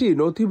মামলাটি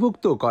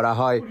নথিভুক্ত করা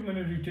হয়।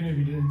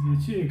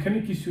 এখানে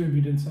কিছু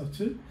এভিডেন্স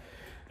আছে,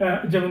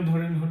 যেমন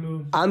ধরেন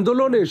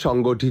আন্দোলনে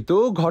সংগঠিত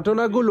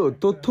ঘটনাগুলো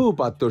তথ্য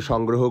উপাত্ত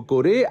সংগ্রহ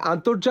করে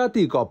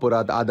আন্তর্জাতিক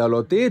অপরাধ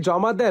আদালতে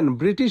জমা দেন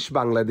ব্রিটিশ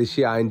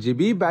বাংলাদেশি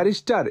আইনজীবী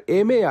barrister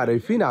M A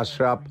Arifin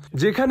Ashraf,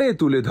 যেখানে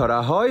তুলে ধরা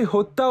হয়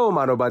হত্যা ও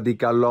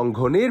মানবাধিকার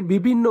লঙ্ঘনের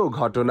বিভিন্ন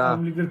ঘটনা।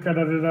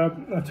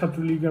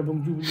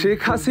 শেখ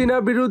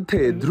হাসিনার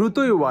বিরুদ্ধে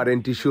দ্রুতই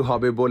ওয়ারেন্ট ইস্যু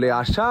হবে বলে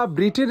আশা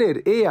ব্রিটেনের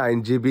এই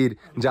আইনজীবীর।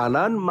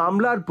 জানান,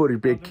 মামলার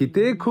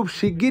পরিপ্রেক্ষিতে খুব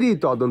শিগগিরই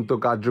তদন্ত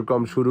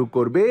কার্যক্রম শুরু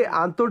করবে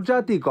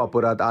আন্তর্জাতিক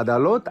অপরাধ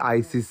আদালত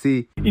আইসিসি।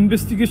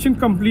 ইনভেস্টিগেশন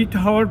কমপ্লিট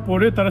হওয়ার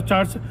পরে তারা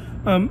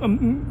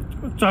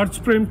চার্জ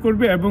ফ্রেম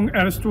করবে এবং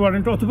অ্যারেস্ট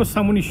ওয়ারেন্ট অথবা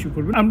সামন ইস্যু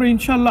করবে। আমরা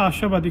ইনশাআল্লাহ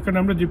আশাবাদী, কারণ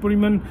আমরা যে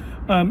পরিমাণ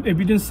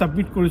এভিডেন্স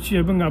সাবমিট করেছি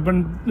এবং আবার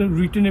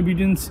রিটেন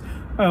এভিডেন্স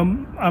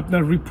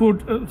আপনার রিপোর্ট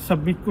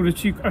সাবমিট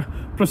করেছি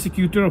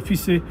প্রসিকিউটর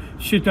অফিসে,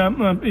 সেটা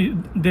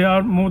দে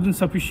আর মোর দেন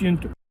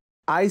সাফিসিয়েন্ট।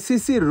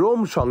 আইসিসির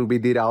রোম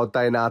সংবিধির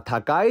আওতায় না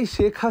থাকায়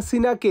শেখ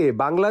হাসিনাকে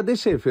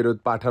বাংলাদেশে ফেরত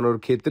পাঠানোর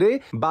ক্ষেত্রে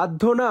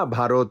বাধ্য না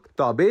ভারত।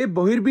 তবে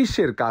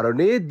বহির্বিশ্বের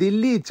কারণে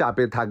দিল্লি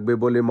চাপে থাকবে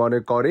বলে মনে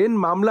করেন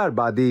মামলার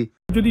বাদী।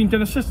 যদি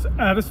ইন্টারন্যাশনাল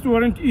অ্যারেস্ট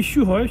ওয়ারেন্ট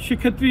ইস্যু হয়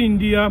সেক্ষেত্রে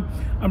ইন্ডিয়া,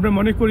 আমরা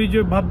মনে করি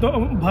যে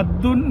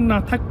বাধ্য না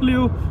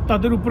থাকলেও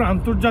তাদের উপর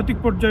আন্তর্জাতিক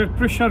পর্যায়ে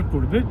প্রেশার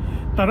করবে।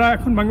 তারা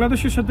এখন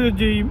বাংলাদেশের সাথে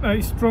যেই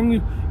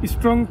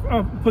স্ট্রং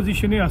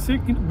পজিশনে আছে,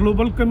 কিন্তু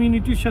গ্লোবাল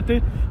কমিউনিটির সাথে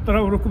তারা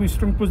ওরকম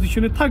স্ট্রং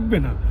পজিশনে থাকবে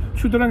না।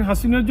 সুতরাং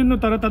হাসিনার জন্য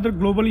তারা তাদের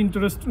গ্লোবাল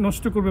ইন্টারেস্ট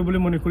নষ্ট করবে বলে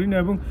মনে করি না,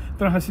 এবং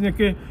তারা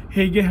হাসিনাকে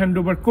হেগে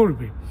হ্যান্ডওভার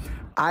করবে।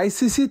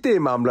 আইসিসিতে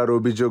মামলার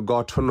অভিযোগ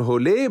গঠন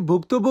হলে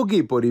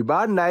ভুক্তভোগী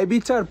পরিবার ন্যায়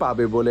বিচার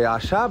পাবে বলে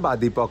আশা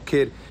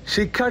বাদীপক্ষের।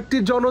 শিক্ষার্থী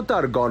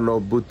জনতার গণ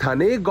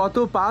অভ্যুত্থানে গত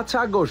 ৫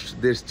 আগস্ট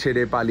দেশ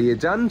ছেড়ে পালিয়ে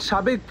যান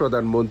সাবেক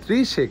প্রধানমন্ত্রী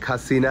শেখ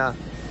হাসিনা।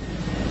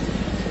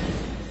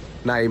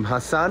 নাইম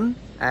হাসান,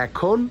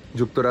 এখন,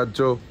 যুক্তরাজ্য।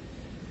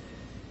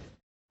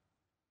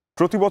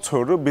 প্রতি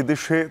বছর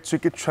বিদেশে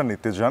চিকিৎসা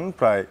নিতে যান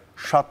প্রায়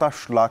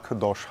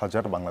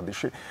 ২৭,১০,০০০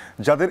 বাংলাদেশি,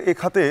 যাদের এ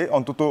খাতে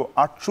অন্তত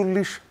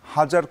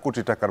 ৪৮,০০০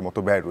 কোটি টাকার মতো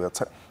ব্যয়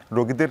রয়েছে।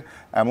 রোগীদের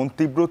এমন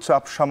তীব্র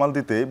চাপ সামাল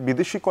দিতে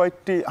বিদেশি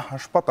কয়েকটি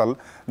হাসপাতাল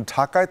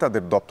ঢাকায়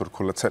তাদের দপ্তর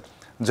খুলেছে।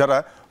 যারা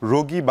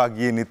রোগী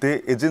বাগিয়ে নিতে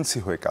এজেন্সি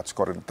হয়ে কাজ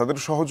করেন, তাদের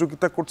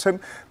সহযোগিতা করছেন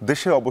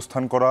দেশে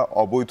অবস্থান করা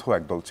অবৈধ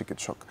একদল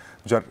চিকিৎসক,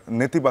 যার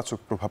নেতিবাচক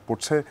প্রভাব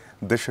পড়ছে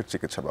দেশের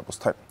চিকিৎসা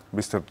ব্যবস্থায়।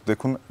 বিস্তারিত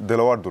দেখুন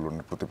দেলোয়ার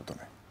দুলনের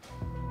প্রতিবেদনে।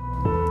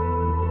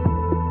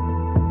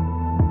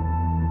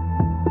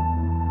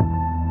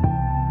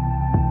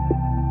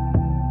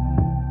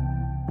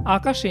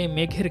 আকাশে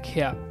মেঘের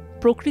খেয়া,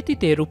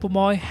 প্রকৃতিতে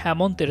রূপময়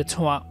হেমন্তের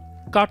ছোঁয়া।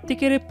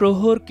 কার্তিকের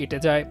প্রহর কেটে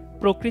যায়,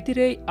 প্রকৃতির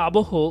এই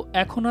আবহ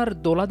এখন আর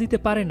দোলা দিতে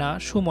পারে না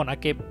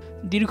সুমনাকে।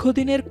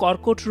 দীর্ঘদিনের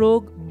কর্কট রোগ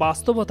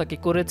বাস্তবতাকে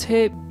করেছে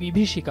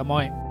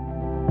বিভীষিকাময়।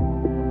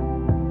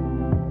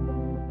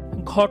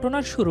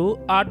 ঘটনার শুরু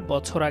 ৮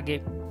 বছর আগে।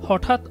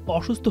 হঠাৎ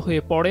অসুস্থ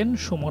হয়ে পড়েন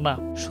সুমনা।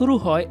 শুরু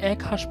হয় এক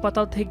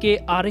হাসপাতাল থেকে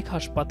আরেক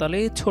হাসপাতালে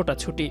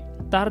ছোটাছুটি।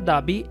 তার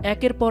দাবি,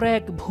 একের পর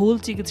এক ভুল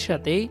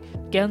চিকিৎসাতেই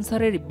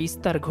ক্যান্সারের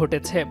বিস্তার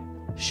ঘটেছে।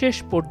 শেষ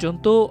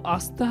পর্যন্ত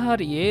আস্থা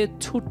হারিয়ে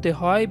ছুটতে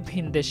হয়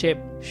ভিনদেশে।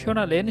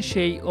 শোনালেন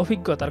সেই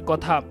অভিজ্ঞতার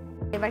কথা।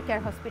 এবার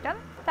কেয়ার হসপিটাল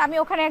তো আমি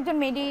ওখানে একজন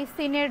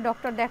মেডিসিনের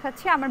ডক্টর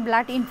দেখাচ্ছি আমার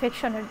ব্লাড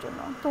ইনফেকশনের জন্য।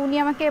 তো উনি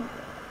আমাকে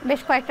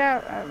বেশ কয়েকটা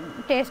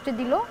টেস্ট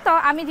দিল। তো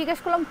আমি জিজ্ঞেস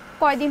করলাম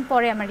কয়দিন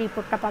পরে আমার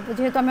রিপোর্টটা পাবো,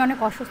 যেহেতু আমি অনেক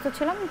অসুস্থ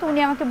ছিলাম। তো উনি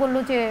আমাকে বললো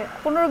যে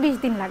 15-20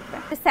 দিন লাগবে।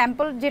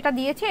 স্যাম্পল যেটা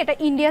দিয়েছে এটা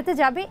ইন্ডিয়াতে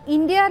যাবে,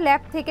 ইন্ডিয়া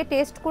ল্যাব থেকে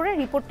টেস্ট করে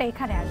রিপোর্টটা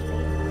এখানে আসবে।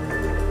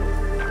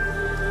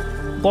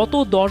 গত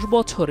 10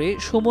 বছরে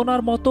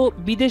সুমনার মতো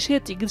বিদেশে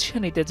চিকিৎসা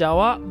নিতে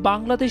যাওয়া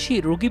বাংলাদেশি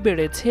রোগী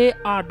বেড়েছে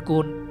 8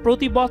 গুণ।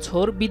 প্রতি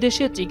বছর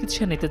বিদেশে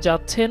চিকিৎসা নিতে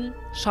যাচ্ছেন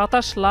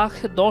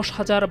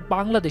 27,10,000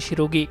 বাংলাদেশি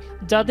রোগী,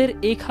 যাদের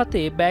এই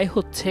খাতে ব্যয়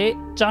হচ্ছে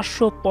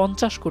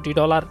 $450 কোটি,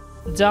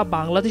 যা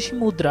বাংলাদেশি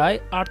মুদ্রায়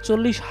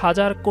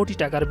 48,000 কোটি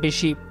টাকার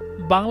বেশি।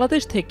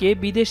 বাংলাদেশ থেকে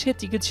বিদেশে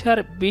চিকিৎসার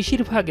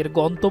বেশিরভাগের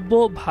গন্তব্য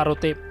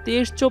ভারতে।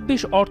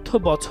 23-24 অর্থ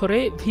বছরে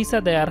ভিসা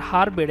দেয়ার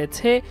হার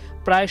বেড়েছে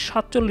প্রায়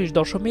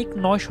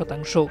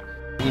 47.9%।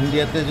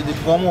 ইন্ডিয়াতে যদি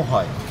কমও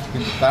হয়,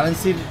 কিন্তু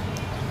কারেন্সির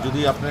যদি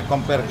আপনি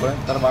কম্পেয়ার করেন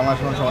তার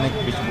বাংলাদেশের মানুষ অনেক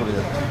বেশি পড়ে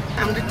যাচ্ছে।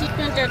 আমরা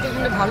ট্রিটমেন্টটা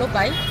এখানে ভালো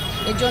পাই,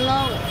 এর জন্য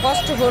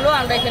কষ্ট হলেও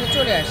আমরা এখানে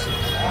চলে আসি।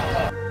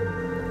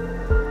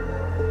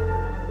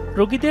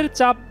 রোগীদের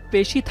চাপ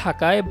বেশি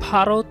থাকায়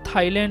ভারত,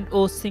 থাইল্যান্ড ও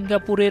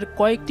সিঙ্গাপুরের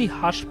কয়েকটি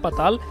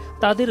হাসপাতাল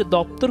তাদের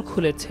দপ্তর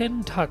খুলেছেন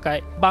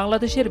ঢাকায়।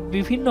 বাংলাদেশের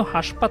বিভিন্ন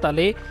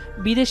হাসপাতালে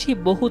বিদেশি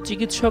বহু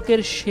চিকিৎসকের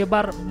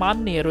সেবার মান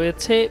নিয়ে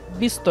রয়েছে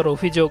বিস্তর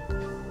অভিযোগ।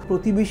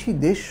 প্রতিবেশী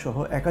দেশ সহ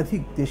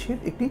একাধিক দেশের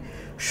একটি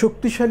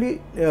শক্তিশালী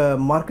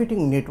মার্কেটিং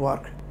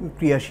নেটওয়ার্ক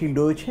ক্রিয়াশীল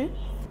রয়েছে।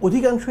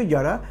 অধিকাংশই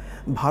যারা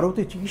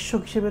ভারতে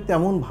চিকিৎসক হিসেবে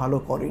তেমন ভালো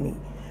করেনি,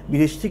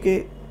 বিদেশ থেকে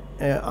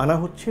আনা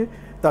হচ্ছে,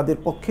 তাদের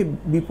পক্ষে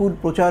বিপুল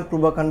প্রচার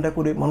প্রোপাগান্ডা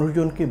করে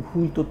মানুষজনকে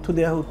ভুল তথ্য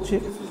দেওয়া হচ্ছে।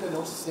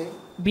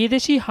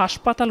 বিদেশি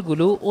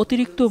হাসপাতালগুলো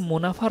অতিরিক্ত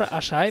মুনাফার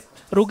আশায়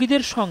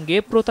রোগীদের সঙ্গে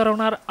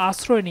প্রতারণার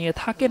আশ্রয় নিয়ে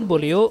থাকেন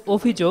বলেও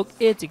অভিযোগ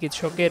এ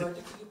চিকিৎসকের।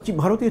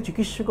 ভারতীয়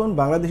চিকিৎসকগণ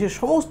বাংলাদেশের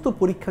সমস্ত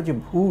পরীক্ষা যে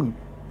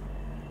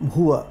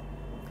ভুয়া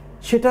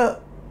সেটা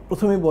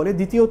প্রথমে বলে,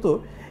 দ্বিতীয়ত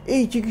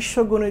এই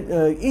চিকিৎসকগণের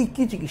এই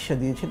কি চিকিৎসা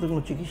দিয়েছে, তো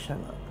কোনো চিকিৎসা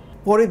না।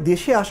 পরে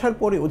দেশে আসার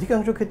পরে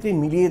অধিকাংশ ক্ষেত্রে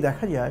মিলিয়ে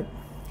দেখা যায়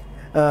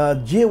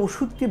যে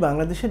ওষুধটি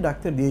বাংলাদেশের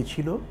ডাক্তার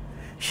দিয়েছিল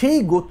সেই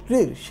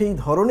গোত্রের সেই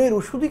ধরনের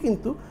ওষুধই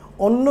কিন্তু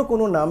অন্য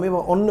কোনো নামে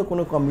বা অন্য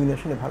কোনো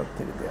কম্বিনেশনে ভারত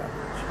থেকে দেওয়া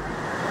হচ্ছে।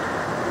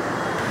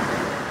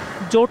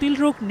 জটিল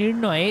রোগ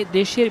নির্ণয়ে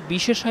দেশের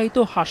বিশেষায়িত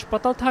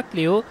হাসপাতাল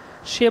থাকলেও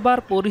সেবার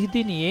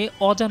পরিধি নিয়ে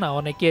অজানা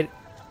অনেকের।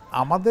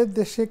 আমাদের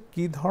দেশে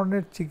কি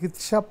ধরনের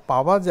চিকিৎসা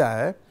পাওয়া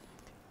যায়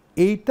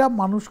এইটা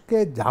মানুষকে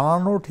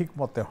জানানো ঠিক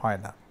মতো হয়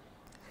না।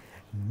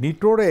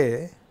 নিটোরে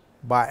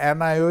বা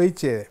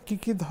এনআইওএইচে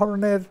কী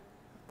ধরনের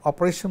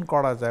অপারেশন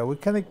করা যায়,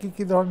 ওইখানে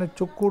কী ধরনের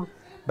চক্ষুর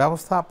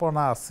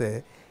ব্যবস্থাপনা আছে,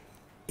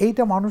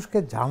 এইটা মানুষকে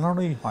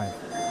জানানোই হয়।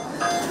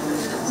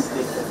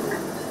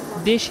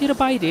 দেশের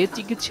বাইরে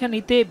চিকিৎসা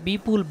নিতে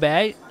বিপুল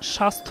ব্যয়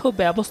স্বাস্থ্য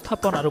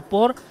ব্যবস্থাপনার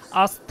উপর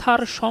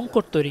আস্থার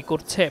সংকট তৈরি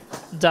করছে,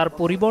 যার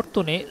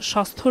পরিবর্তনে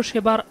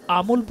স্বাস্থ্যসেবার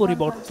আমূল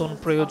পরিবর্তন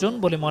প্রয়োজন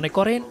বলে মনে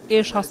করেন এ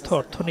স্বাস্থ্য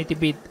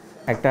অর্থনীতিবিদ।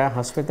 একটা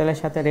হসপিটালের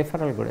সাথে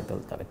রেফারেল গড়ে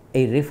তুলতে হবে,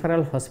 এই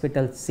রেফারেল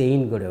হসপিটাল চেইন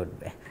গড়ে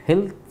উঠবে।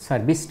 হেলথ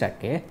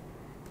সার্ভিসটাকে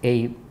এই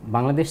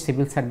বাংলাদেশ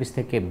সিভিল সার্ভিস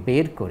থেকে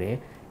বের করে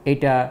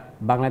এটা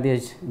বাংলাদেশ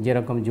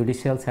যেরকম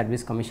জুডিশিয়াল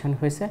সার্ভিস কমিশন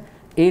হয়েছে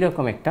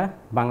এইরকম একটা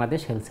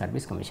বাংলাদেশ হেলথ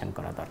সার্ভিস কমিশন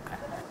করা দরকার।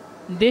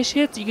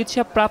 দেশে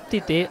চিকিৎসা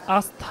প্রাপ্তিতে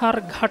আস্থার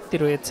ঘাটতি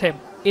রয়েছে,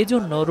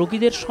 এজন্য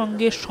রোগীদের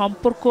সঙ্গে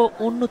সম্পর্ক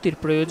উন্নতির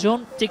প্রয়োজন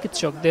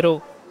চিকিৎসকদেরও।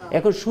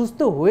 এখন সুস্থ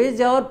হয়ে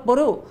যাওয়ার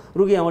পরেও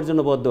রোগী আমার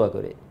জন্য বদদোয়া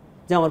করে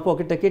যে আমার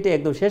পকেটটা কেটে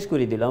একদম শেষ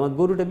করে দিল, আমার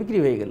গরুটা বিক্রি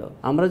হয়ে গেল।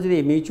 আমরা যদি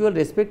মিউচুয়াল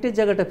রেসপেক্টের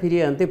জায়গাটা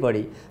ফিরিয়ে আনতে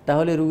পারি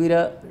তাহলে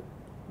রোগীরা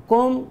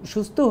কম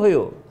সুস্থ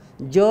হয়েও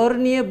জ্বর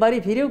নিয়ে বাড়ি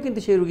ফিরেও কিন্তু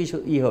সেই রোগী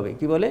হবে,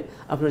 কি বলে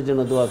আপনার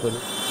জন্য দোয়া করে।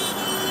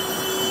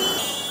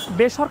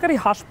 বেসরকারি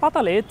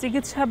হাসপাতালে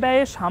চিকিৎসা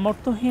ব্যয়ে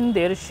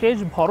সামর্থ্যহীনদের শেষ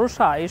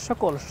ভরসা এ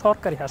সকল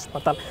সরকারি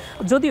হাসপাতাল,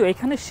 যদিও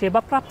এখানে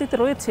সেবা প্রাপ্তিতে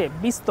রয়েছে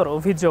বিস্তর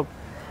অভিযোগ।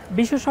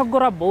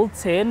 বিশেষজ্ঞরা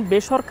বলছেন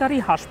বেসরকারি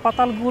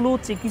হাসপাতালগুলো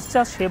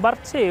চিকিৎসা সেবার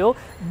চেয়েও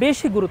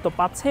বেশি গুরুত্ব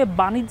পাচ্ছে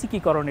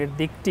বাণিজ্যিকীকরণের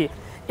দিকটি।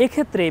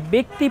 এক্ষেত্রে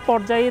ব্যক্তি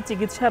পর্যায়ে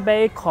চিকিৎসা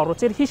ব্যয়ে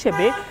খরচের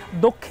হিসেবে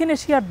দক্ষিণ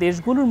এশিয়ার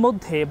দেশগুলোর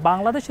মধ্যে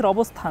বাংলাদেশের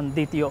অবস্থান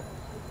দ্বিতীয়।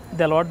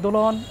 দেলোয়ার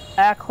দোলন,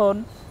 এখন,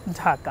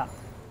 ঢাকা।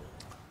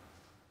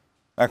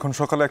 এখন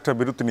সকালে একটা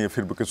বিরতি নিয়ে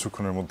ফিরব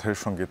কিছুক্ষণের মধ্যে,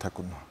 সঙ্গে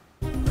থাকুন।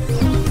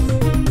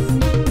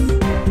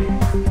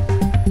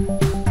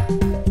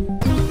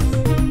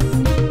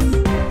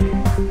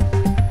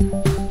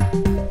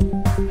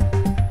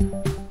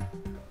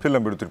 ফিল্ম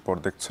বিরতির পর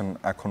দেখছেন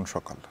এখন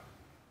সকাল।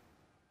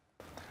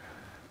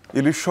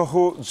 ইলিশ সহ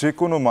যে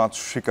কোনো মাছ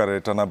শিকারে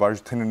টানা 22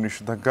 দিনের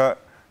নিষেধাজ্ঞা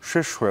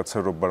শেষ হয়েছে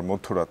রোববার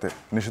মধ্যরাতে।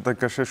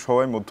 নিষেধাজ্ঞা শেষ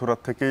হওয়ায় মধ্যরাত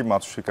থেকেই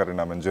মাছ শিকারে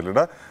নামেন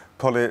জেলেরা।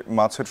 ফলে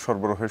মাছের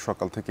সরবরাহে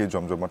সকাল থেকেই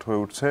জমজমাট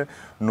হয়ে উঠছে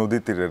নদী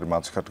তীরের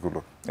মাছঘাটগুলো।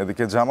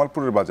 এদিকে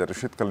জামালপুরের বাজারে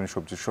শীতকালীন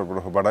সবজির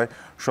সরবরাহ বাড়ায়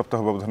সপ্তাহ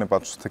ব্যবধানে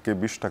 5 থেকে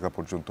 20 টাকা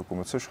পর্যন্ত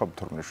কমেছে সব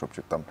ধরনের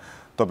সবজির দাম।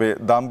 তবে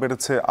দাম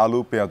বেড়েছে আলু,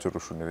 পেঁয়াজ ও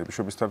রসুনের। এই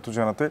বিষয়ে বিস্তারিত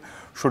জানাতে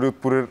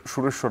শরীয়তপুরের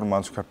সুরেশ্বর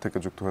মাছঘাট থেকে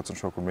যুক্ত হয়েছেন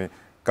সহকর্মী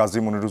কাজী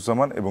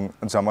মনিরুজ্জামান এবং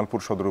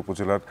জামালপুর সদর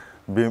উপজেলার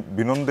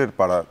বিনন্দের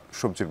পাড়া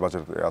সবজির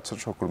বাজারে আছেন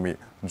সহকর্মী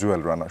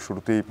জুয়েল রানা।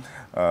 শুরুতেই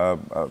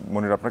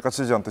মনির, আপনার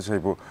কাছে জানতে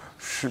চাইব,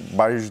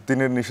 22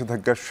 দিনের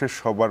নিষেধাজ্ঞা শেষ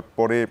হবার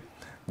পরে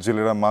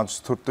জেলেরা মাছ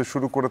ধরতে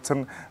শুরু করেছেন।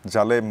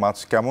 জালে মাছ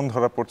কেমন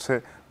ধরা পড়ছে,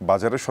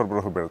 বাজারে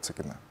সরবরাহ বেড়েছে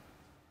কিনা?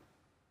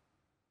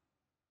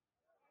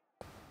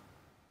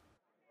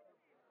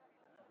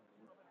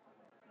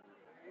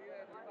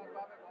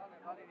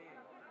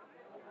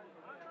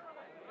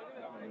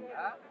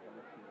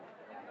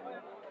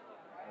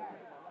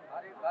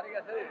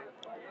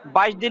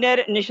 22 দিনের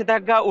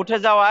নিষেধাজ্ঞা উঠে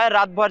যাওয়ায়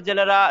রাতভর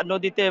জেলেরা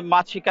নদীতে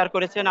মাছ শিকার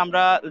করেছেন।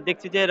 আমরা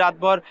দেখছি যে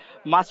রাতভর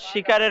মাছ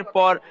শিকারের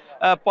পর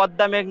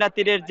পদ্মা মেঘনা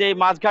তীরের যে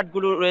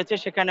মাছঘাটগুলো রয়েছে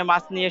সেখানে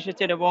মাছ নিয়ে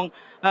এসেছেন এবং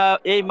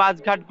এই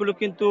মাছঘাটগুলো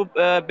কিন্তু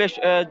বেশ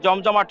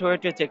জমজমাট হয়ে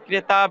উঠেছে।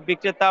 ক্রেতা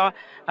বিক্রেতা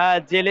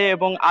জেলে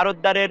এবং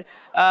আড়তদারের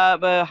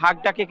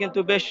হাঁকডাকে কিন্তু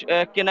বেশ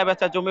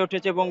কেনাবেচা জমে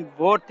উঠেছে এবং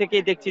ভোর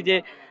থেকেই দেখছি যে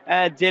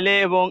জেলে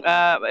এবং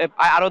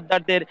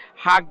আড়তদারদের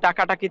হাঁক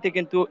ডাকাডাকিতে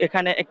কিন্তু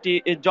এখানে একটি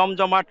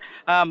জমজমাট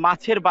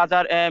মাছের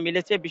বাজার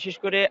মিলেছে। বিশেষ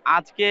করে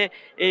আজকে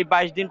এই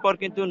 22 দিন পর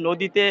কিন্তু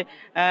নদীতে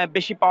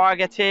বেশি পাওয়া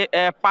গেছে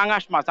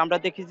পাঙাশ মাছ। আমরা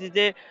দেখেছি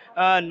যে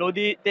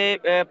নদীতে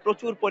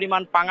প্রচুর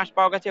পরিমাণ পাঙাশ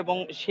পাওয়া গেছে এবং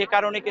সে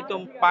কারণে কিন্তু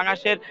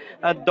পাঙাশের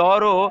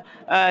দরও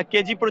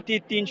কেজি প্রতি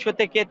 300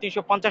 থেকে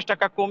 350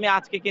 টাকা কমে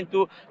আজকে কিন্তু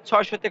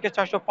 600 থেকে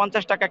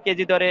 650 টাকা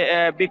কেজি দরে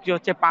বিক্রি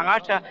হচ্ছে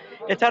পাঙাশ।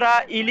 এছাড়া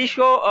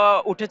ইলিশও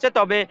উঠেছে,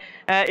 তবে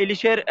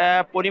ইলিশের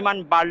পরিমাণ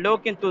বাড়লেও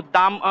কিন্তু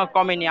দাম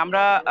কমেনি।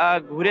 আমরা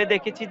ঘুরে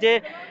দেখেছি যে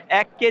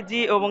 1 কেজি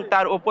এবং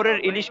তার ওপরের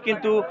ইলিশ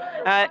কিন্তু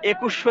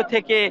 2100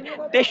 থেকে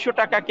 2300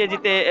 টাকা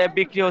কেজিতে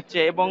বিক্রি হচ্ছে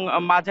এবং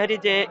মাঝারি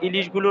যে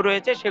ইলিশগুলো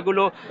রয়েছে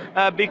সেগুলো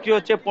বিক্রি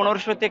হচ্ছে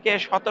 1500 থেকে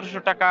 1700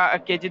 টাকা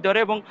কেজি দরে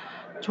এবং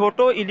ছোট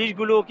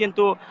ইলিশগুলো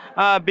কিন্তু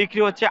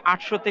বিক্রি হচ্ছে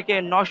 800 থেকে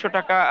 900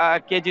 টাকা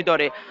কেজি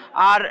দরে।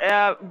 আর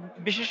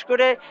বিশেষ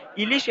করে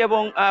ইলিশ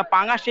এবং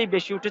পাঙাশই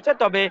বেশি উঠেছে,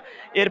 তবে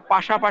এর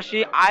পাশাপাশি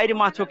আইর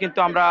মাছও কিন্তু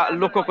আমরা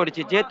লক্ষ্য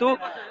করেছি। যেহেতু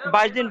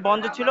 22 দিন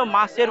বন্ধ ছিল,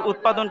 মাছের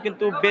উৎপাদন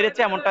কিন্তু বেড়েছে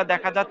এমনটা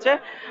দেখা যাচ্ছে।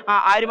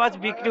 আইর মাছ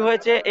বিক্রি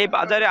হয়েছে এই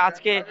বাজারে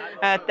আজকে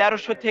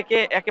 1300 থেকে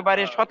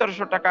একেবারে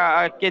 1700 টাকা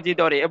কেজি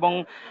দরে এবং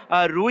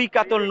রুই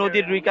কাতল,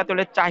 নদীর রুই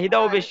কাতলের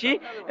চাহিদাও বেশি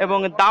এবং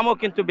দামও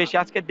কিন্তু বেশি।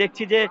 আজকে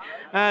দেখছি যে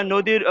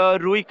নদীর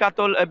রুই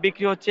কাতল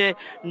বিক্রি হচ্ছে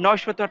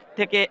 900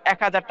 থেকে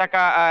 1000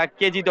 টাকা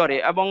কেজি দরে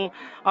এবং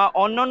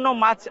অন্যান্য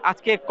মাছ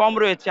আজকে কম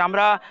রয়েছে।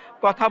 আমরা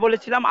কথা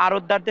বলেছিলাম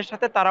আড়তদারদের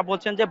সাথে, তারা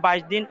বলছেন যে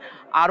 22 দিন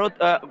আড়ত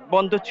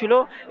বন্ধ ছিল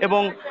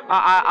এবং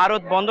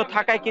আড়ত বন্ধ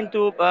থাকায় কিন্তু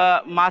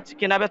মাছ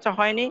কেনাবেচা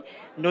হয়নি।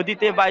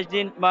 নদীতে 22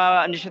 দিন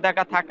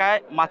নিষেধাজ্ঞা থাকায়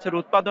মাছের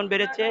উৎপাদন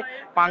বেড়েছে।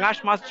 পাঙাশ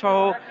মাছ সহ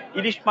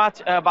ইলিশ মাছ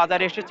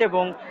বাজারে এসেছে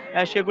এবং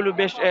সেগুলো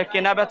বেশ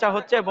কেনাবেচা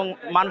হচ্ছে এবং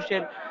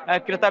মানুষের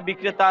ক্রেতা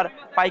বিক্রেতার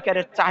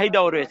পাইকারের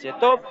চাহিদাও রয়েছে।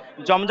 তো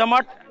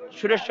জমজমাট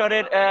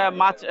সুরেশ্বরের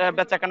মাছ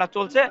বেচাকেনা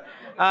চলছে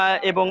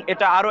এবং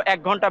এটা আরো 1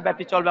 ঘন্টা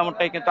ব্যাপী চলবে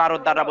এমনটাই কিন্তু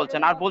আড়তদাররা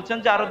বলছেন। আর বলছেন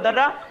যে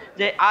আড়তদাররা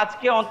যে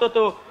আজকে অন্তত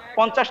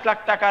 50 লাখ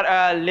টাকার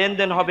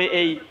লেনদেন হবে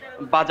এই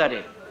বাজারে।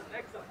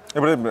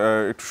 এবারে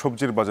একটু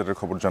সবজির বাজারের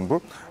খবর জানবো।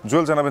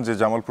 জুয়েল, জানাবেন যে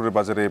জামালপুরের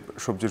বাজারে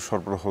সবজির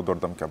সরবরাহ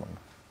দরদাম কেমন?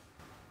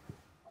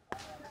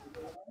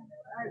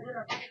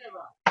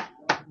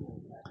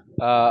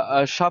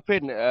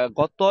 শাফিন,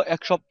 গত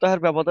 1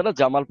 সপ্তাহের ব্যবধানে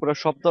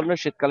জামালপুরের সব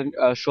ধরনের শীতকালীন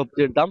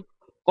সবজির দাম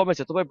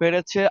কমেছে, তবে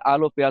বেড়েছে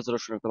আলু, পেঁয়াজ,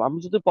 রসুনের দাম। আমি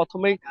যদি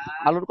প্রথমেই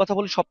আলুর কথা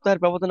বলি,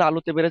 সপ্তাহের ব্যবধানে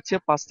আলুতে বেড়েছে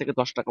 5 থেকে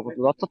 10 টাকা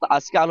পর্যন্ত। অর্থাৎ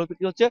আজকে আলু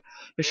বিক্রি হচ্ছে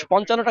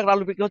 55 টাকার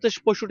আলু বিক্রি হচ্ছে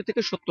 65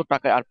 থেকে 70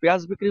 টাকায়, আর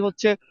পেঁয়াজ বিক্রি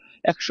হচ্ছে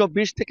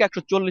 120 থেকে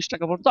 140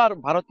 টাকা পর্যন্ত, আর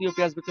ভারতীয়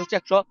পেঁয়াজ বিক্রি হচ্ছে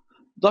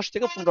 110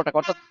 থেকে 15 টাকা।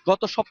 অর্থাৎ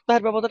গত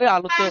সপ্তাহের ব্যবধানে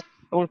আলুতে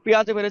এবং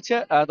পেঁয়াজে বেড়েছে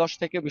 10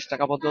 থেকে 20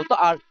 টাকা পর্যন্ত।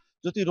 আর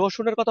যদি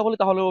রসুনের কথা বলি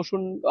তাহলে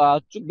রসুন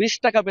 20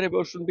 টাকা বেড়ে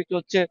রসুন বিক্রি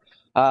হচ্ছে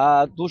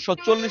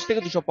 240 থেকে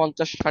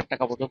 250-60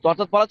 টাকা পর্যন্ত।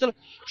 অর্থাৎ বলা চলে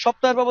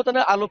সপ্তাহের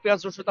ব্যবধানে আলু, পেঁয়াজ,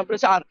 রসুনের দাম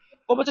বেড়েছে আর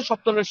কমেছে সব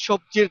ধরনের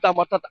সবজির দাম।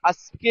 অর্থাৎ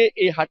আজকে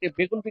এই হাটে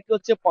বেগুন বিক্রি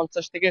হচ্ছে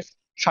 50 থেকে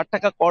 60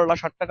 টাকা, করলা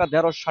 60 টাকা,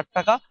 ঢেঁড়স 60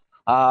 টাকা,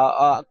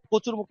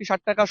 কচুরমুখী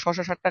 60 টাকা,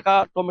 শসা 60 টাকা,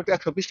 টমেটো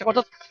 120 টাকা।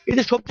 অর্থাৎ এই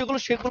যে সবজিগুলো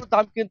সেগুলোর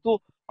দাম কিন্তু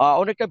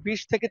অনেকটা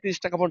 20 থেকে 30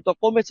 টাকা পর্যন্ত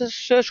কমেছে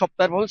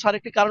সপ্তাহের ব্যবধানে।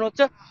 আরেকটি কারণ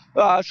হচ্ছে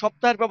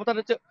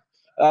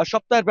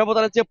সপ্তাহের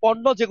ব্যবধানে যে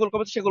পণ্য যেগুলো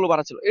কমেছে সেগুলো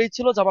বাড়াচ্ছিল। এই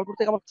ছিল জামালপুর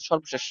থেকে আমার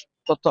সর্বশেষ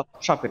তথ্য।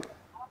 শাফিন।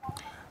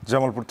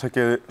 জামালপুর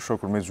থেকে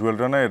সহকর্মী জুয়েল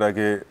রানা। এর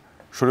আগে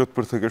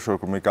শরীয়তপুর থেকে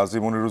সহকর্মী কাজী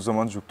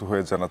মনিরুজ্জামান যুক্ত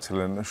হয়ে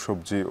জানাচ্ছিলেন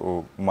সবজি ও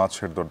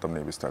মাছের দরদাম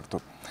নিয়ে বিস্তারিত।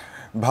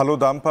 ভালো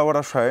দাম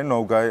পাওয়ার আশায়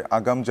নওগাঁয়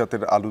আগাম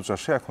জাতের আলু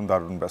চাষে এখন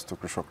দারুণ ব্যস্ত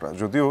কৃষকরা।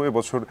 যদিও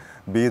এবছর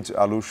বীজ,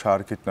 আলু, সার,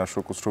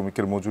 কীটনাশক ও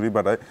শ্রমিকের মজুরি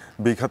বাড়ায়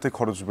বিঘাতে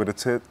খরচ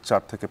বেড়েছে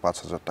 4 থেকে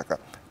 5,000 টাকা।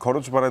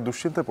 খরচ বাড়ায়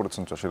দুশ্চিন্তায়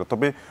পড়েছেন চাষিরা,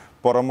 তবে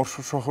পরামর্শ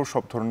সহ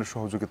সব ধরনের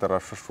সহযোগিতার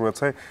আশ্বাস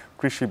রয়েছে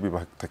কৃষি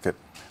বিভাগ থেকে।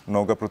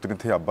 নওগাঁ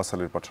প্রতিনিধি আব্বাস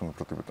আলীর পাঠানো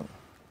প্রতিবেদন।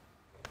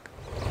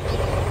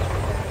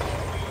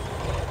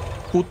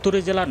 উত্তরে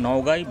জেলা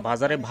নওগাঁয়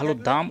বাজারে ভালো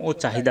দাম ও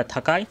চাহিদা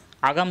থাকায়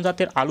আগাম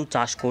জাতের আলু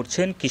চাষ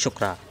করছেন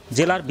কৃষকরা।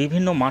 জেলার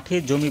বিভিন্ন মাঠে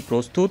জমি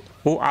প্রস্তুত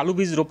ও আলু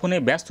বীজ রোপণে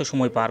ব্যস্ত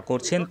সময় পার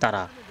করছেন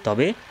তারা।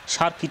 তবে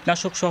সার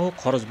কীটনাশক সহ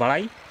খরচ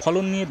বাড়ায়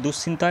ফলন নিয়ে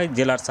দুশ্চিন্তায়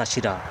জেলার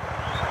চাষিরা।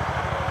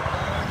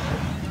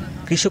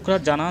 কৃষকরা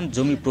জানান,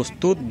 জমি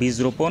প্রস্তুত, বীজ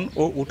রোপণ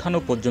ও উঠানো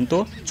পর্যন্ত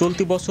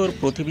চলতি বছর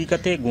প্রতি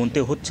বিঘাতে গুনতে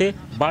হচ্ছে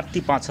বাড়তি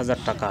 ৫,০০০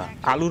 টাকা।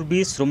 আলুর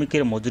বীজ,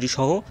 শ্রমিকের মজুরি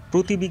সহ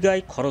প্রতি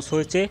বিঘায় খরচ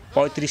হয়েছে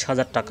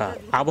 ৩৫,০০০ টাকা।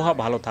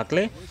 আবহাওয়া ভালো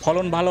থাকলে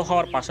ফলন ভালো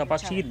হওয়ার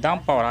পাশাপাশি দাম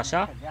পাওয়ার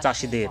আশা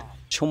চাষিদের।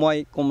 সময়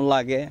কম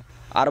লাগে,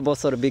 আর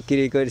বছর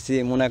বিক্রি করেছি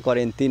মনে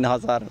করেন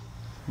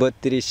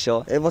 ৩,৩২০।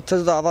 এবছর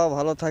যদি আবহাওয়া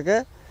ভালো থাকে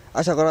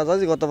আশা করা যায়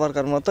যে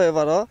গতবারকার মতো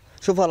এবারও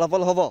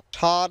সুফলাফল হব।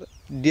 সার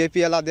ডিএপি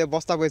এলা দিয়ে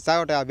বস্তা করে চাই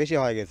ওটা বেশি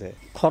হয়ে গেছে।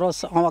 খরচ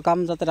আমার আগাম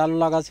জাতের আলু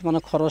লাগাচ্ছি, মানে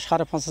খরচ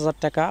 ৫,৫০০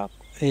 টাকা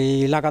এই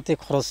লাগাতে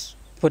খরচ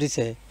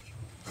পড়েছে।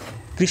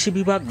 কৃষি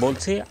বিভাগ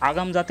বলছে,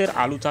 আগাম জাতের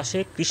আলু চাষে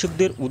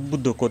কৃষকদের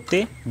উদ্বুদ্ধ করতে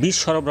বীজ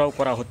সরবরাহ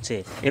করা হচ্ছে।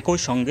 একই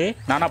সঙ্গে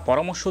নানা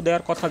পরামর্শ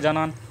দেওয়ার কথা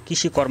জানান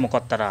কৃষি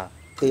কর্মকর্তারা।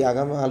 এই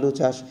আগাম আলু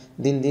চাষ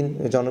দিন দিন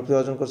জনপ্রিয়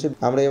অর্জন করছে।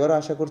 আমরা এবারও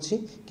আশা করছি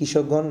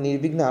কৃষকগণ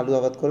নির্বিঘ্নে আলু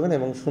আবাদ করবেন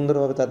এবং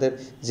সুন্দরভাবে তাদের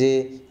যে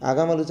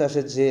আগাম আলু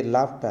চাষের যে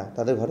লাভটা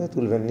তাদের ঘরে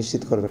তুলবেন,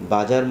 নিশ্চিত করবেন।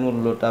 বাজার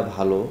মূল্যটা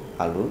ভালো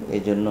আলু,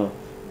 এই জন্য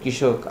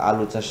কৃষক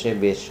আলু চাষে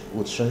বেশ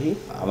উৎসাহী।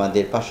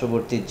 আমাদের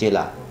পার্শ্ববর্তী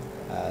জেলা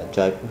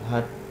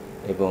জয়পুরহাট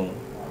এবং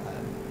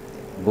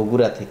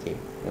বগুড়া থেকে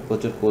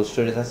প্রচুর কোল্ড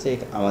স্টোরেজ আছে,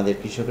 আমাদের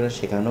কৃষকরা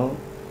সেখানেও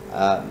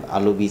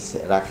আলু বীজ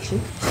রাখছে।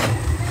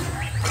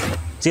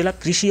 জেলা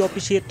কৃষি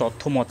অফিসের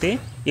তথ্য মতে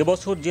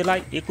এবছর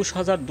জেলায়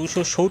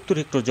 ২১,২৭০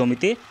 হেক্টর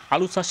জমিতে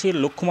আলু চাষের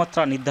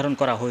লক্ষ্যমাত্রা নির্ধারণ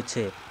করা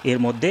হয়েছে। এর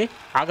মধ্যে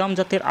আগাম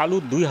জাতের আলু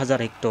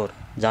 ২,০০০ হেক্টর,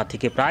 যা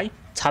থেকে প্রায়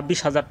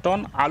 ২৬,০০০ টন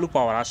আলু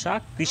পাওয়ার আশা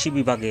কৃষি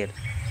বিভাগের।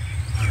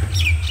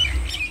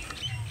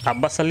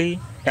 আব্বাস আলী,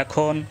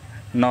 এখন,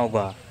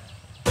 নওগাঁ।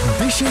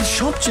 বিশ্বের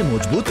সবচেয়ে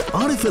মজবুত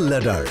আরএফএল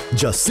ল্যাডার,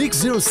 যা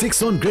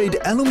 6061 গ্রেড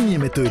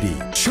অ্যালুমিনিয়ামে তৈরি।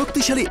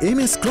 শক্তিশালী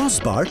এমএস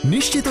ক্রসবার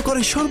নিশ্চিত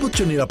করে সর্বোচ্চ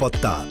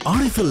নিরাপত্তা।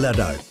 RFL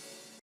ladder.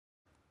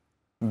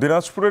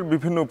 দিনাজপুরের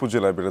বিভিন্ন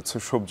উপজেলায় বেড়েছে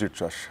সবজির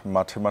চাষ।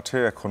 মাঠে মাঠে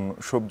এখন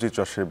সবজি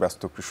চাষে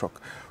ব্যস্ত কৃষক।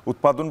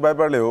 উৎপাদন ব্যয়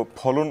বাড়লেও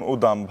ফলন ও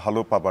দাম ভালো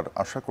পাবার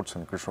আশা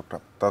করছেন কৃষকরা।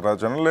 তারা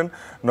জানালেন,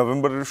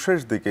 নভেম্বরের শেষ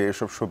দিকে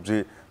এসব সবজি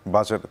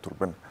বাজারে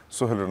তুলবেন।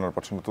 সোহেল রানার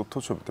পাঠানো তথ্য,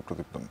 ছবিতে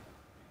প্রদীপ্তন।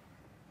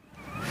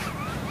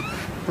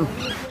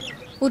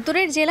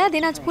 উত্তরের জেলা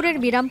দিনাজপুরের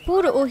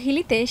বিরামপুর ও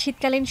হিলিতে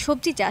শীতকালীন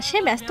সবজি চাষে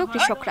ব্যস্ত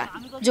কৃষকরা।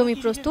 জমি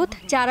প্রস্তুত,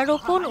 চারা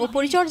রোপণ ও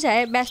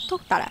পরিচর্যায় ব্যস্ত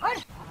তারা।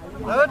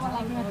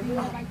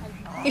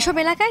 এসব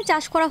এলাকায়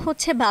চাষ করা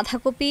হচ্ছে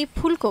বাঁধাকপি,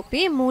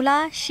 ফুলকপি, মূলা,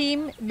 শিম,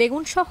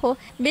 বেগুন সহ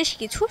বেশ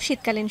কিছু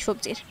শীতকালীন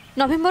সবজির।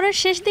 নভেম্বরের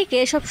শেষ দিকে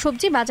এসব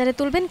সবজি বাজারে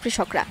তুলবেন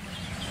কৃষকরা।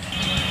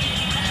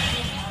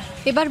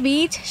 এবার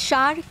বীজ,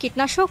 সার,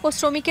 কীটনাশক ও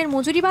শ্রমিকের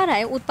মজুরি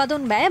বাড়ায় উৎপাদন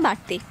ব্যয়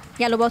বাড়তি।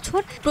 গেল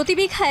বছর প্রতি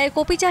বিঘায়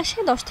কপি চাষে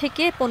 ১০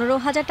 থেকে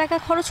 ১৫,০০০ টাকা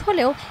খরচ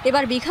হলেও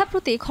এবার বিঘা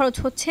প্রতি খরচ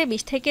হচ্ছে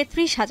 ২০ থেকে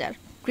 ৩০,০০০।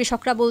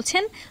 কৃষকরা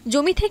বলছেন,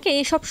 জমি থেকে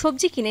এসব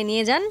সবজি কিনে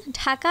নিয়ে যান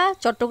ঢাকা,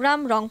 চট্টগ্রাম,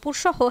 রংপুর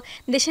সহ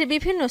দেশের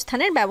বিভিন্ন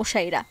স্থানের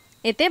ব্যবসায়ীরা।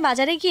 এতে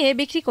বাজারে গিয়ে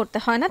বিক্রি করতে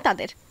হয় না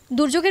তাদের।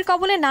 দুর্যোগের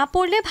কবলে না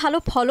পড়লে ভালো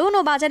ফলন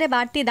ও বাজারে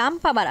বাড়তি দাম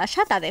পাবার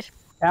আশা তাদের।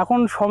 এখন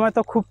সময়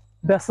তো খুব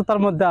ব্যস্ততার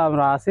মধ্যে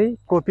আমরা আছি।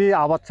 কপি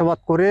আবাদ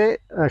করে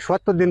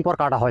 ৭০ দিন পর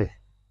কাটা হয়,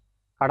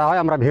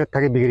 আমরা ভেতর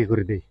থেকে বিক্রি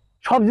করে দিই।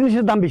 সব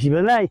জিনিসের দাম বেশি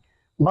নাই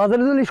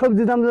বাজারে। যদি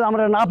সবজির দাম যদি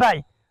আমরা না পাই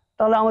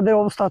তাহলে আমাদের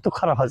অবস্থা তো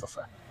খারাপ হয়ে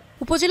যাচ্ছে।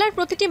 উপজেলার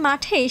প্রতিটি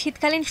মাঠেই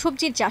শীতকালীন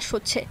সবজির চাষ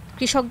হচ্ছে।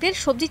 কৃষকদের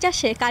সবজি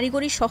চাষে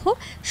কারিগরি সহ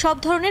সব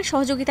ধরনের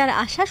সহযোগিতার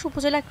আশ্বাস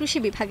উপজেলা কৃষি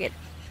বিভাগের।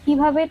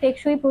 কিভাবে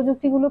টেকসই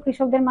প্রযুক্তিগুলো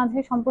কৃষকদের মাঝে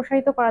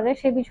সম্প্রসারিত করা যায়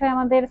সে বিষয়ে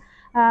আমাদের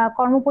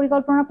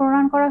কর্মপরিকল্পনা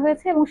প্রণয়ন করা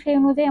হয়েছে এবং সেই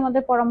অনুযায়ী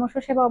আমাদের পরামর্শ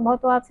সেবা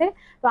অব্যাহত আছে।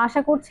 তো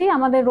আশা করছি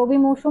আমাদের রবি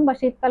মৌসুম বা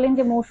শীতকালীন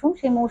যে মৌসুম,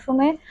 সেই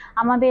মৌসুমে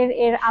আমাদের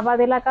এর আবাদ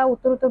এলাকা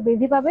উত্তরোত্তর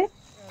বৃদ্ধি পাবে।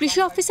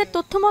 কৃষি অফিসের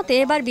তথ্য মতে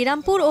এবার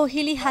বিরামপুর ও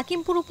হিলি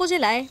হাকিমপুর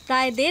উপজেলায়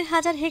প্রায়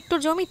 ১৫০০ হেক্টর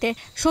জমিতে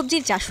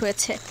সবজির চাষ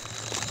হয়েছে।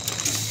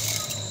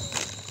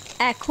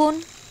 এখন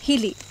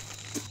হিলি।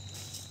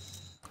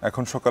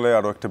 এখন সকালে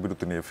আরো একটা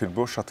বিরতি নিয়ে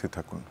ফিরবো, সাথে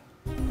থাকুন।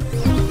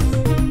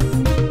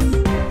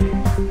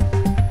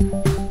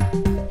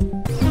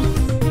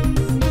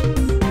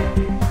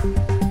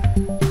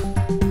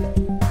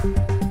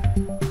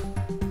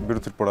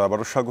 বিরতির পর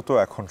আবারও স্বাগত।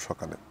 এখন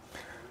সকালে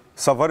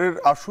সাভারের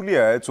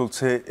আশুলিয়ায়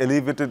চলছে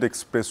এলিভেটেড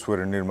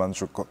এক্সপ্রেসওয়ের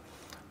নির্মাণযোগ্য।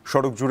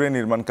 সড়ক জুড়ে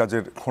নির্মাণ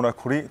কাজের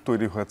খোঁড়াখুঁড়ি,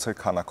 তৈরি হয়েছে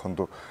খানাখন্দ।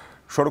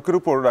 সড়কের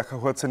উপর রাখা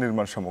হয়েছে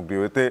নির্মাণ সামগ্রী।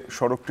 এতে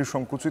সড়কটি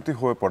সংকুচিত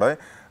হয়ে পড়ায়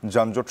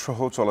যানজট সহ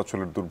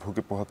চলাচলের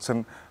দুর্ভোগে পোহাচ্ছেন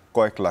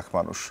কয়েক লাখ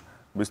মানুষ।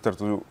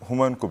 বিস্তারিত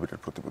হুমায়ুন কবিরের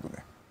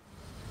প্রতিবেদনে।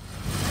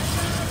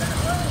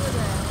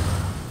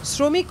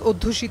 শ্রমিক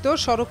অধ্যুষিত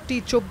সড়কটি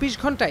 ২৪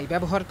 ঘন্টায়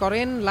ব্যবহার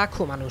করেন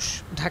লাখো মানুষ।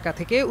 ঢাকা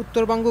থেকে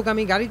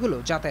উত্তরবঙ্গগামী গাড়িগুলো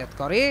যাতায়াত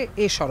করে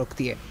এ সড়ক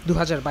দিয়ে।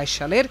 ২০২২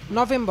 সালের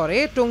নভেম্বরে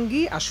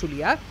টঙ্গী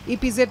আশুলিয়া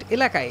ইপিজেড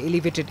এলাকায়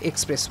এলিভেটেড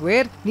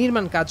এক্সপ্রেসওয়ের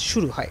নির্মাণ কাজ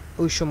শুরু হয়।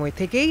 ওই সময়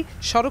থেকেই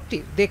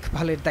সড়কটির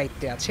দেখভালের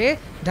দায়িত্বে আছে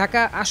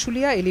ঢাকা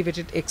আশুলিয়া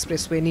এলিভেটেড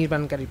এক্সপ্রেসওয়ে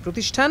নির্মাণকারী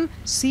প্রতিষ্ঠান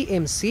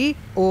সিএমসি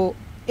ও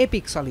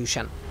এপিক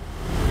সলিউশন।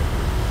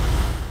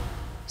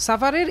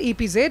 সাভারের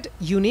ইপিজেড,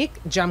 ইউনিক,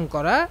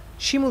 জামকরা,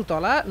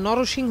 শিমুলতলা,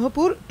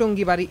 নরসিংহপুর,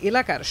 টঙ্গিবাড়ি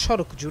এলাকার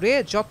সড়ক জুড়ে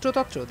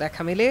যত্রতত্র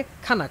দেখা মেলে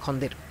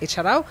খানাখন্দের।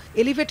 এছাড়াও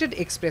এলিভেটেড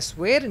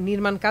এক্সপ্রেসওয়ের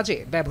নির্মাণ কাজে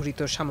ব্যবহৃত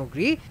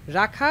সামগ্রী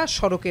রাখা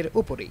সড়কের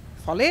উপরেই,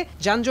 ফলে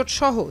যানজট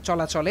সহ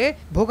চলাচলে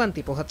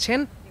ভোগান্তি পোহাচ্ছেন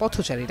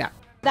পথচারীরা।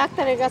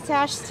 ডাক্তারের কাছে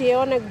আসছি,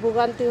 অনেক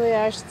ভোগান্তি হয়ে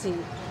আসছি,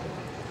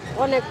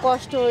 অনেক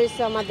কষ্ট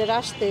হয়েছে আমাদের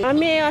আসতে।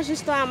 আমি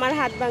অসুস্থ, আমার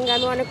হাত ভাঙা,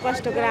 আমি অনেক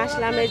কষ্ট করে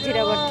আসলাম এই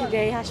জিরাগড় থেকে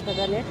এই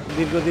হাসপাতালে।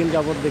 দীর্ঘদিন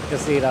যাবত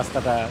দেখতেছি এই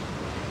রাস্তাটা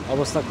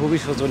অবস্থা খুবই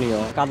শোচনীয়।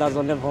 কাদার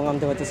জন্য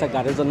ভোগান্তি হচ্ছে,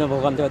 গাড়ির জন্য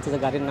ভোগান্তি হচ্ছে,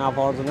 গাড়ি না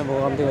পাওয়ার জন্য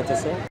ভোগান্তি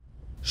হচ্ছে।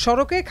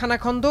 সড়কে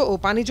খানাখন্দ ও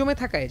পানি জমে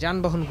থাকায়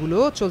যানবাহনগুলো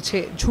চলছে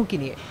ঝুঁকি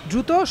নিয়ে।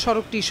 দ্রুত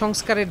সড়কটি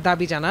সংস্কারের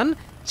দাবি জানান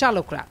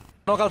চালকরা।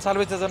 লোকাল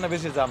সার্ভিসের জন্য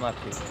বেশি জাম আর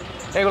কি,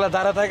 এগুলা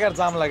দাঁড়া থাকে আর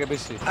জাম লাগে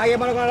বেশি। আগে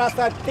মনে করেন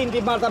রাস্তা 3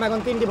 টিপ মারতাম, এখন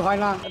 3 টিপ হয়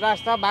না।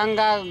 রাস্তা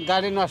ভাঙ্গা,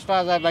 গাড়ি নষ্ট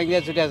হয়ে যায়,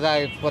 ভাঙ্গিয়ে ছুটে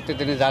যায়,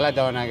 প্রতিদিনই জ্বালা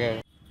দেওয়া লাগে।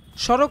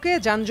 সড়কে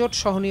যানজট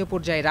সহনীয়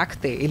পর্যায়ে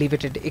রাখতে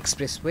এলিভেটেড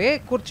এক্সপ্রেসওয়ে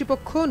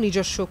কর্তৃপক্ষ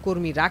নিজস্ব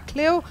কর্মী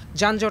রাখলেও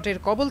যানজটের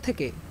কবল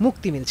থেকে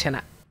মুক্তি মিলছে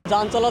না।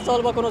 যান চলাচল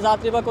বা কোনো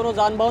যাত্রী বা কোনো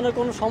যানবাহনের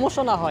কোনো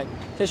সমস্যা না হয়,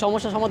 সেই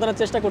সমস্যা সমাধানের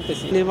চেষ্টা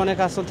করতেছি। নির্মাণের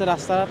কাজ চলছে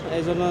রাস্তার,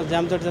 এই জন্য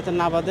জ্যামজট যাতে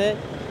না বাঁধে,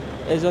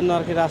 এই জন্য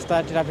আর কি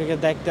রাস্তায় ট্রাফিকের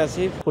দায়িত্বে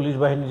আছি। পুলিশ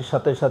বাহিনীর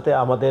সাথে সাথে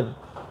আমাদের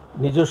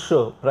নিজস্ব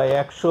প্রায়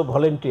 100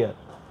 ভলেন্টিয়ার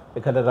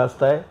এখানে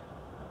রাস্তায়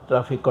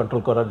ট্রাফিক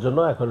কন্ট্রোল করার জন্য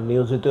এখন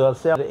নিয়োজিত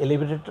আছে। আর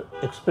এলিভেটেড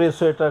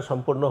এক্সপ্রেসওয়েটা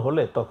সম্পূর্ণ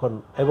হলে তখন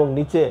এবং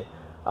নিচে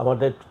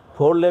আমাদের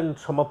 4 লেন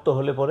সমাপ্ত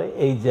হলে পরে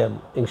এই জ্যাম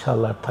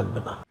ইনশাআল্লাহ থাকবে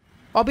না।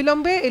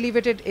 অবিলম্বে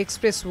এলিভেটেড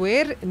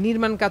এক্সপ্রেসওয়ের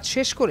নির্মাণ কাজ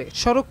শেষ করে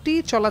সড়কটি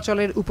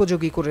চলাচলের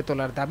উপযোগী করে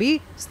তোলার দাবি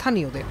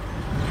স্থানীয়দের।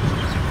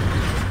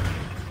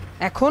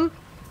 এখন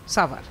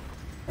সাভার।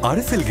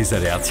 আরএফএল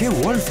গিজারে আছে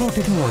ওয়ার্ল্ড ফ্লো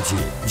টেকনোলজি,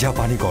 যা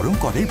পানি গরম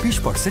করে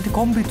 20%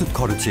 কম বিদ্যুৎ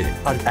খরচে,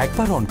 আর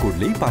একবার অন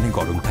করলেই পানি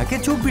গরম থাকে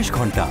 24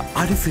 ঘন্টা।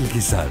 আরএফএল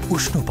গিজার,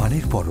 উষ্ণ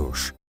পানির পরশ।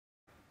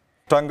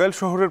 টাঙ্গাইল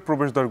শহরের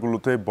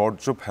প্রবেশদ্বারগুলোতে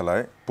বর্জ্য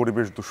ফেলায়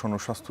পরিবেশ দূষণ ও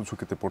স্বাস্থ্য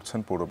ঝুঁকিতে পড়ছেন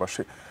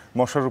পৌরবাসী।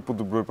 মশার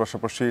উপদ্রবের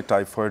পাশাপাশি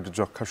টাইফয়েড,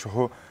 যক্ষ্মা সহ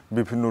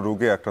বিভিন্ন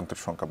রোগে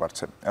আক্রান্তের সংখ্যা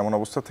বাড়ছে। এমন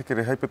অবস্থা থেকে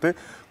রেহাই পেতে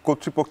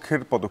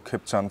কর্তৃপক্ষের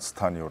পদক্ষেপ চান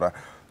স্থানীয়রা।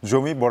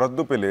 জমি বরাদ্দ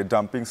পেলে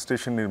ডাম্পিং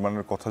স্টেশন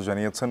নির্মাণের কথা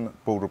জানিয়েছেন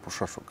পৌর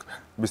প্রশাসক।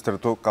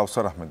 বিস্তারিত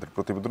কাউসার আহমেদের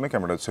প্রতিবেদনে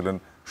ক্যামেরায় ছিলেন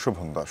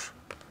শোভন দাস।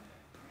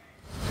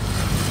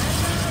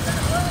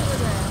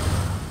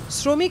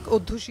 শ্রমিক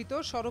অধ্যুষিত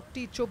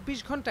সড়কটি 24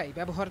 ঘন্টায়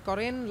ব্যবহার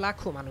করেন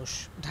লাখো মানুষ।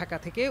 ঢাকা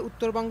থেকে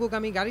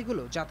উত্তরবঙ্গগামী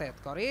গাড়িগুলো যাতায়াত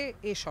করে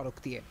এ সড়ক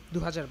দিয়ে।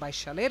 2022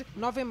 সালের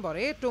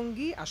নভেম্বরে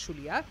টঙ্গী,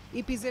 আশুলিয়া,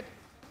 ইপিজেড